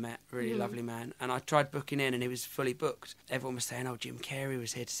people I've ever met. Really lovely man. And I tried booking in, and he was fully booked. Everyone was saying, "Oh, Jim Carrey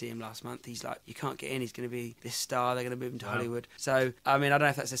was here to see him last month. He's like, you can't get in. He's going to be this star. They're going to move him to Wow. Hollywood." So, I mean, I don't know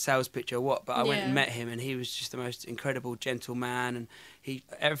if that's a sales pitch or what, but I went Yeah. and met him, and he was just the most incredible, gentle man. And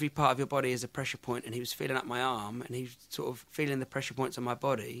every part of your body is a pressure point, and he was feeling up my arm, and he was sort of feeling the pressure points on my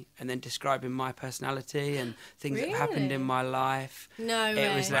body, and then describing my personality and things that happened in Really? my life. No It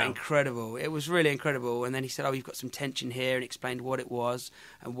way. was Wow. incredible. It was really incredible. And then he said, "Oh, you've got some tension here," and explained what it was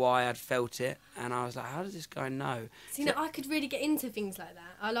and why I'd felt it. And I was like, how does this guy know? See, now I could really get into things like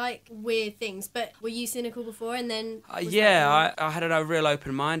that. I like weird things, but were you cynical before and then... was Yeah, that I had a real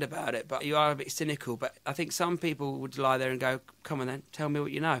open mind about it, but you are a bit cynical. But I think some people would lie there and go, "Come on then, tell me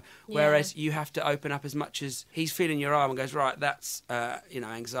what you know." Whereas you have to open up as much as he's feeling your arm and goes, "Right, that's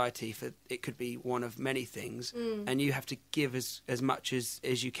anxiety for it could be one of many things," and you have to give as much as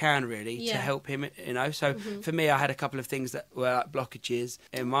you can really to Yeah. help him. So for me, I had a couple of things that were like blockages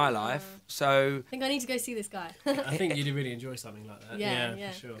in my life. So I think I need to go see this guy. I think you'd really enjoy something like that.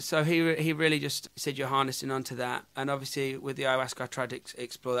 Yeah. For sure. So he really just said you're harnessing onto that, and obviously with the ayahuasca I tried to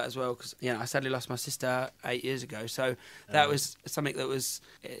explore that as well, because I sadly lost my sister 8 years ago, so that was something that was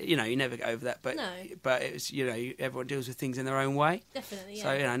you never get over that, but No. but it was everyone deals with things in their own way. Definitely, yeah.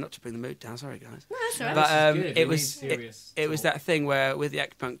 So not to bring the mood down, sorry guys. No, that's all right. But This is good. it We was need serious it was talk. that thing where with the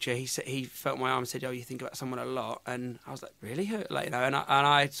acupuncture he felt my arm and said, "Oh, you think about someone a lot," and I was like, "Really?" And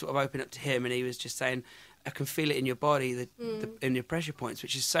I sort of opened up to him, and he was just saying, "I can feel it in your body, in your pressure points,"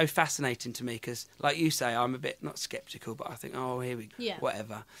 which is so fascinating to me because, like you say, I'm a bit not sceptical, but I think, "Oh, here we go, Yeah.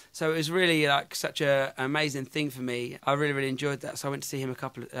 whatever." So it was really like such an amazing thing for me. I really, really enjoyed that. So I went to see him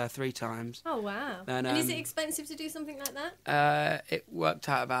 3 times. Oh, wow. And, And is it expensive to do something like that? It worked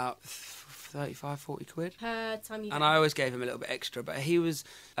out about 35-40 quid. Per time you And go? I always gave him a little bit extra, but he was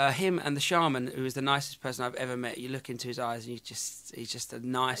him and the shaman, who was the nicest person I've ever met. You look into his eyes, and he's just the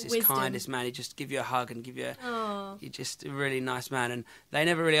nicest, Wisdom. kindest man. He just give you a hug and give you. Oh. He's just a really nice man, and they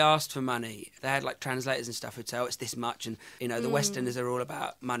never really asked for money. They had like translators and stuff who'd say, "Oh, it's this much," and the Westerners are all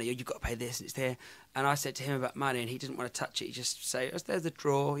about money. "Oh, you've got to pay this, and it's there." And I said to him about money, and he didn't want to touch it. He just say, "Oh, there's the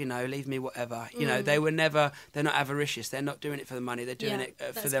drawer, leave me whatever." They're not avaricious. They're not doing it for the money. They're doing Yeah, it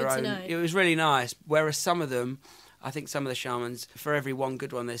for that's their good to own. know. It was really nice. Whereas some of them I think some of the shamans, for every one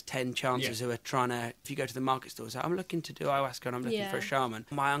good one, there's 10 chances who are trying to, if you go to the market stores, I'm looking to do ayahuasca and I'm looking for a shaman.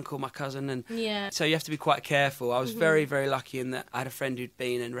 My uncle, my cousin, and so you have to be quite careful. I was very, very lucky in that I had a friend who'd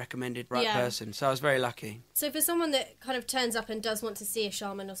been and recommended the right person, so I was very lucky. So for someone that kind of turns up and does want to see a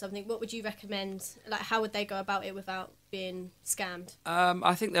shaman or something, what would you recommend? Like, how would they go about it without being scammed?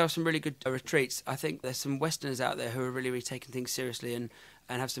 I think there are some really good retreats. I think there's some Westerners out there who are really, really taking things seriously and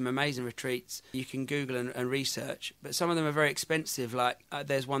have some amazing retreats. You can Google and research, but some of them are very expensive. Like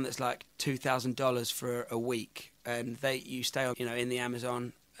there's one that's like $2,000 for a week, and you stay on, in the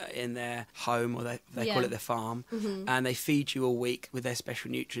Amazon, in their home, or they call it their farm, and they feed you all week with their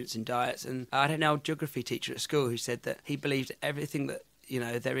special nutrients and diets. And I had an old geography teacher at school who said that he believed everything that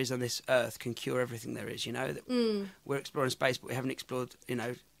there is on this earth can cure everything there is. That we're exploring space, but we haven't explored,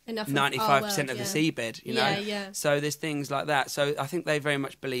 Enough 95% of the seabed, So there's things like that. So I think they very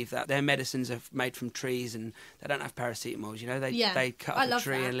much believe that their medicines are made from trees and they don't have paracetamols. They cut up a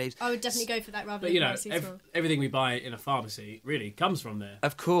tree and leaves. I would definitely go for that rather than paracetamol. Everything we buy in a pharmacy really comes from there.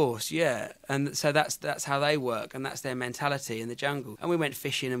 Of course, yeah. And so that's how they work, and that's their mentality in the jungle. And we went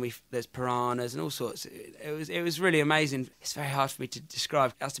fishing, and there's piranhas and all sorts. It was really amazing. It's very hard for me to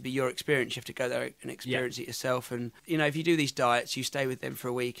describe. It has to be your experience. You have to go there and experience it yourself. And if you do these diets, you stay with them for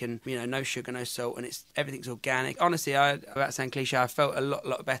a week. And no sugar, no salt, and everything's organic. Honestly, without saying cliche, I felt a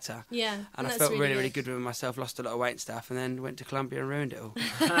lot better. Yeah, and I felt really good with myself. Lost a lot of weight and stuff, and then went to Colombia and ruined it all.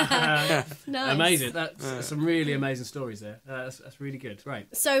 Nice. Amazing. That's some really amazing stories there. That's really good. Right.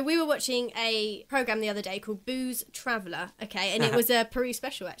 So we were watching a program the other day called Booze Traveller. Okay, and it was a Peru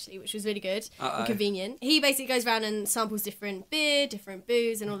special actually, which was really good and convenient. He basically goes around and samples different beer, different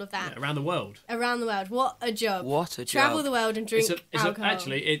booze, and all of that around the world. What a job! Travel the world and drink alcohol.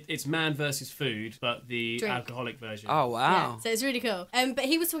 Actually, it's man versus food, but the alcoholic version. Oh, wow. Yeah, so it's really cool. But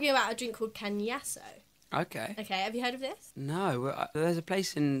he was talking about a drink called cañazo. Okay. Okay, have you heard of this? No. There's a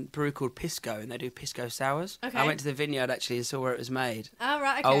place in Peru called Pisco, and they do Pisco sours. Okay. I went to the vineyard, actually, and saw where it was made. Oh,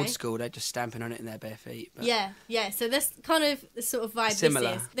 right, okay. Old school, they're just stamping on it in their bare feet. But Yeah, so that's kind of the sort of vibe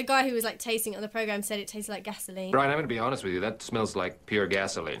similar. this is. The guy who was, tasting it on the programme said it tastes like gasoline. Brian, I'm going to be honest with you. That smells like pure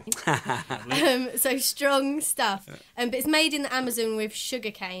gasoline. So strong stuff. But it's made in the Amazon with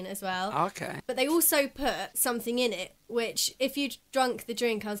sugarcane as well. Okay. But they also put something in it, which, if you'd drunk the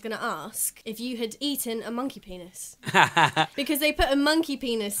drink, I was going to ask if you had eaten a monkey penis. Because they put a monkey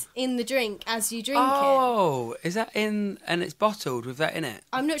penis in the drink as you drink it. Oh, is that in, and it's bottled with that in it?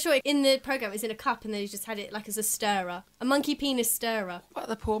 I'm not sure. In the programme, it's in a cup and they just had it as a stirrer. A monkey penis stirrer. What,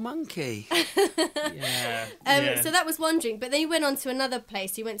 the poor monkey? Yeah. So that was one drink. But then he went on to another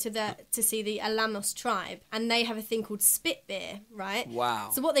place. He went to see the Alamos tribe, and they have a thing called spit beer, right?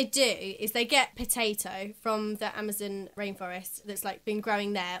 Wow. So what they do is they get potato from the Amazon rainforest that's been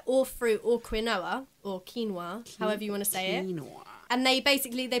growing there, or fruit, or quinoa, or quinoa, however you want to say it. And they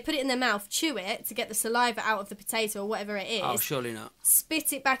put it in their mouth, chew it to get the saliva out of the potato or whatever it is. Oh, surely not.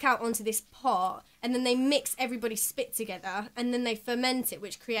 Spit it back out onto this pot, and then they mix everybody's spit together, and then they ferment it,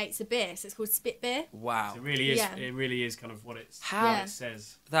 which creates a beer. So it's called spit beer. Wow. It really is. Yeah. It really is kind of what it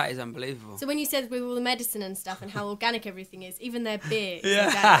says. That is unbelievable. So when you said with all the medicine and stuff and how organic everything is, even their beer is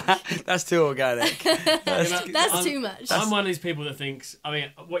organic. That's too organic. That's too much. I'm one of these people that thinks,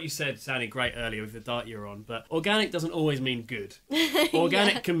 what you said sounded great earlier with the diet you're on, but organic doesn't always mean good.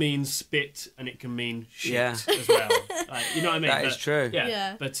 Organic can mean spit, and it can mean shit as well. You know what I mean? That is true.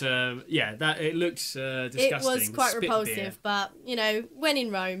 Yeah. But that it looks disgusting. It was quite Spit repulsive, beer. but when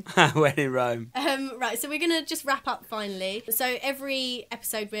in Rome. When in Rome. Right, so we're going to just wrap up finally. So every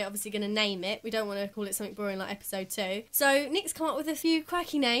episode we're obviously going to name it. We don't want to call it something boring like episode 2. So Nick's come up with a few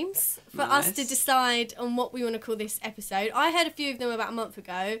quirky names for us to decide on what we want to call this episode. I heard a few of them about a month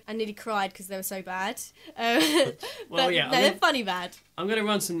ago and nearly cried because they were so bad. They're funny bad. I'm going to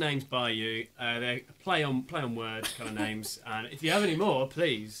run some names by you. They're play on word kind of names, and if you have any more,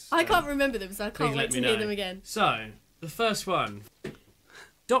 please. I can't remember them, so I can't wait to hear them again. So the first one,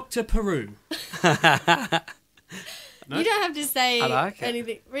 Dr. Peru. No? You don't have to say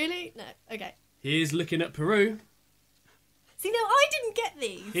anything. Really? No. Okay. He's looking at Peru. See, no, I didn't get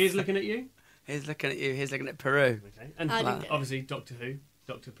these. He's looking at you. He's looking at you. He's looking at Peru. Okay. And I didn't get obviously Doctor Who,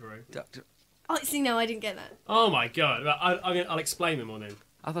 Dr. Peru. Oh, see, no, I didn't get that. Oh my God! I'll explain them all then.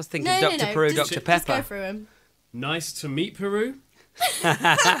 I was thinking Dr. Peru, Dr. Pepper. Just go through them. Nice to meet Peru.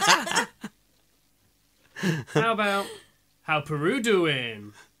 How about how Peru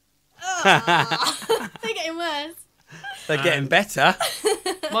doing? Oh, they're getting worse. They're getting better.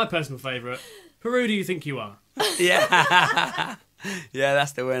 My personal favourite. Peru, do you think you are? Yeah. Yeah,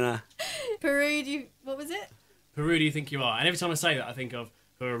 that's the winner. Peru, what was it? Peru, do you think you are? And every time I say that, I think of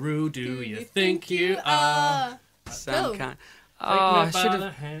Peru, do you think you are? Some Cool. kind. Take Oh, me by the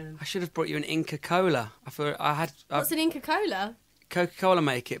hand. I should have brought you an Inca Cola. I thought I had What's an Inca Cola? Coca-Cola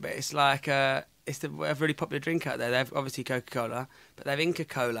make it, but it's like it's a really popular drink out there. They have obviously Coca-Cola, but they have Inca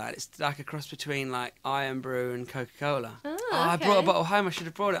Cola. And it's like a cross between like Iron Brew and Coca-Cola. Oh, I okay. brought a bottle home. I should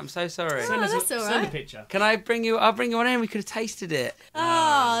have brought it. I'm so sorry. Oh, that's all Send a right. picture. Can I bring you? I'll bring you one in. We could have tasted it.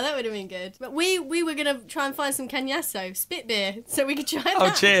 Oh, that would have been good. But we were going to try and find some Cañazo, spit beer, so we could try that.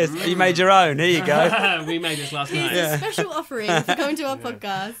 Oh, cheers! You made your own. Here you go. We made this last Here's night. a special offering for coming to our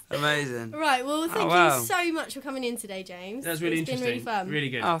podcast. Amazing. Right, well, thank wow. you so much for coming in today, James. That's really It's interesting. been really fun. Really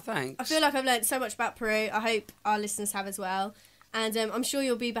good. Oh, thanks. I feel like I've learned so much about Peru. I hope our listeners have as well. And I'm sure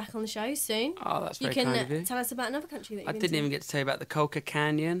you'll be back on the show soon. Oh, that's You very can kind of you. tell us about another country that you've I been didn't to. even get to tell you about the Colca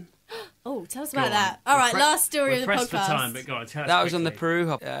Canyon. Oh, tell us Go about on. that. All right, last story We're of the pressed podcast. for time, but go on, tell us That was on the quickly. Peru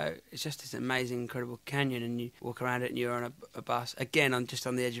hop. It's just this amazing, incredible canyon, and you walk around it, and you're on a bus again on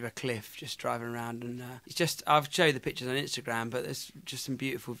the edge of a cliff, just driving around, and it's just I've showed you the pictures on Instagram, but there's just some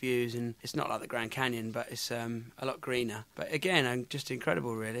beautiful views, and it's not like the Grand Canyon, but it's a lot greener. But again, just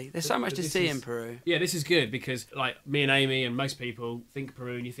incredible, really. There's so much to This see is- in Peru. Yeah, this is good because, like, me and Amy and most people think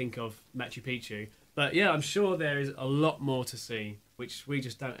Peru and you think of Machu Picchu. But yeah, I'm sure there is a lot more to see, which we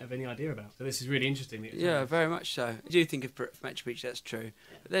just don't have any idea about. So this is really interesting. that you're Yeah, telling us. very much so. I do think of Machu Picchu, that's true.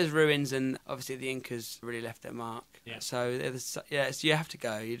 But there's ruins, and obviously the Incas really left their mark. Yeah. So you have to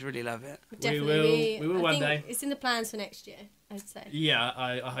go. You'd really love it. Definitely. We will I one think day. It's in the plans for next year, I'd say. Yeah,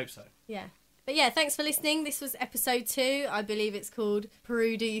 I hope so. Yeah. But yeah, thanks for listening. This was episode 2. I believe it's called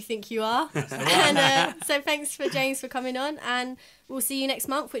Peru Do You Think You Are? And so thanks for James for coming on. And we'll see you next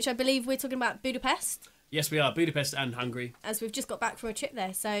month, which I believe we're talking about Budapest, Yes, we are. Budapest and Hungary. as we've just got back from a trip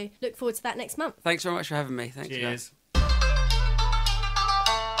there. So look forward to that next month. Thanks very much for having me. Thanks, guys. Cheers.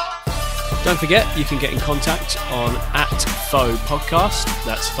 Don't forget, you can get in contact on @Faux Podcast.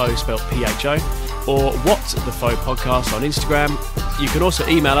 That's Faux spelled PHO. Or What the Faux Podcast on Instagram. You can also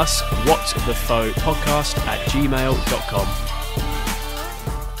email us whatthefauxpodcast@gmail.com.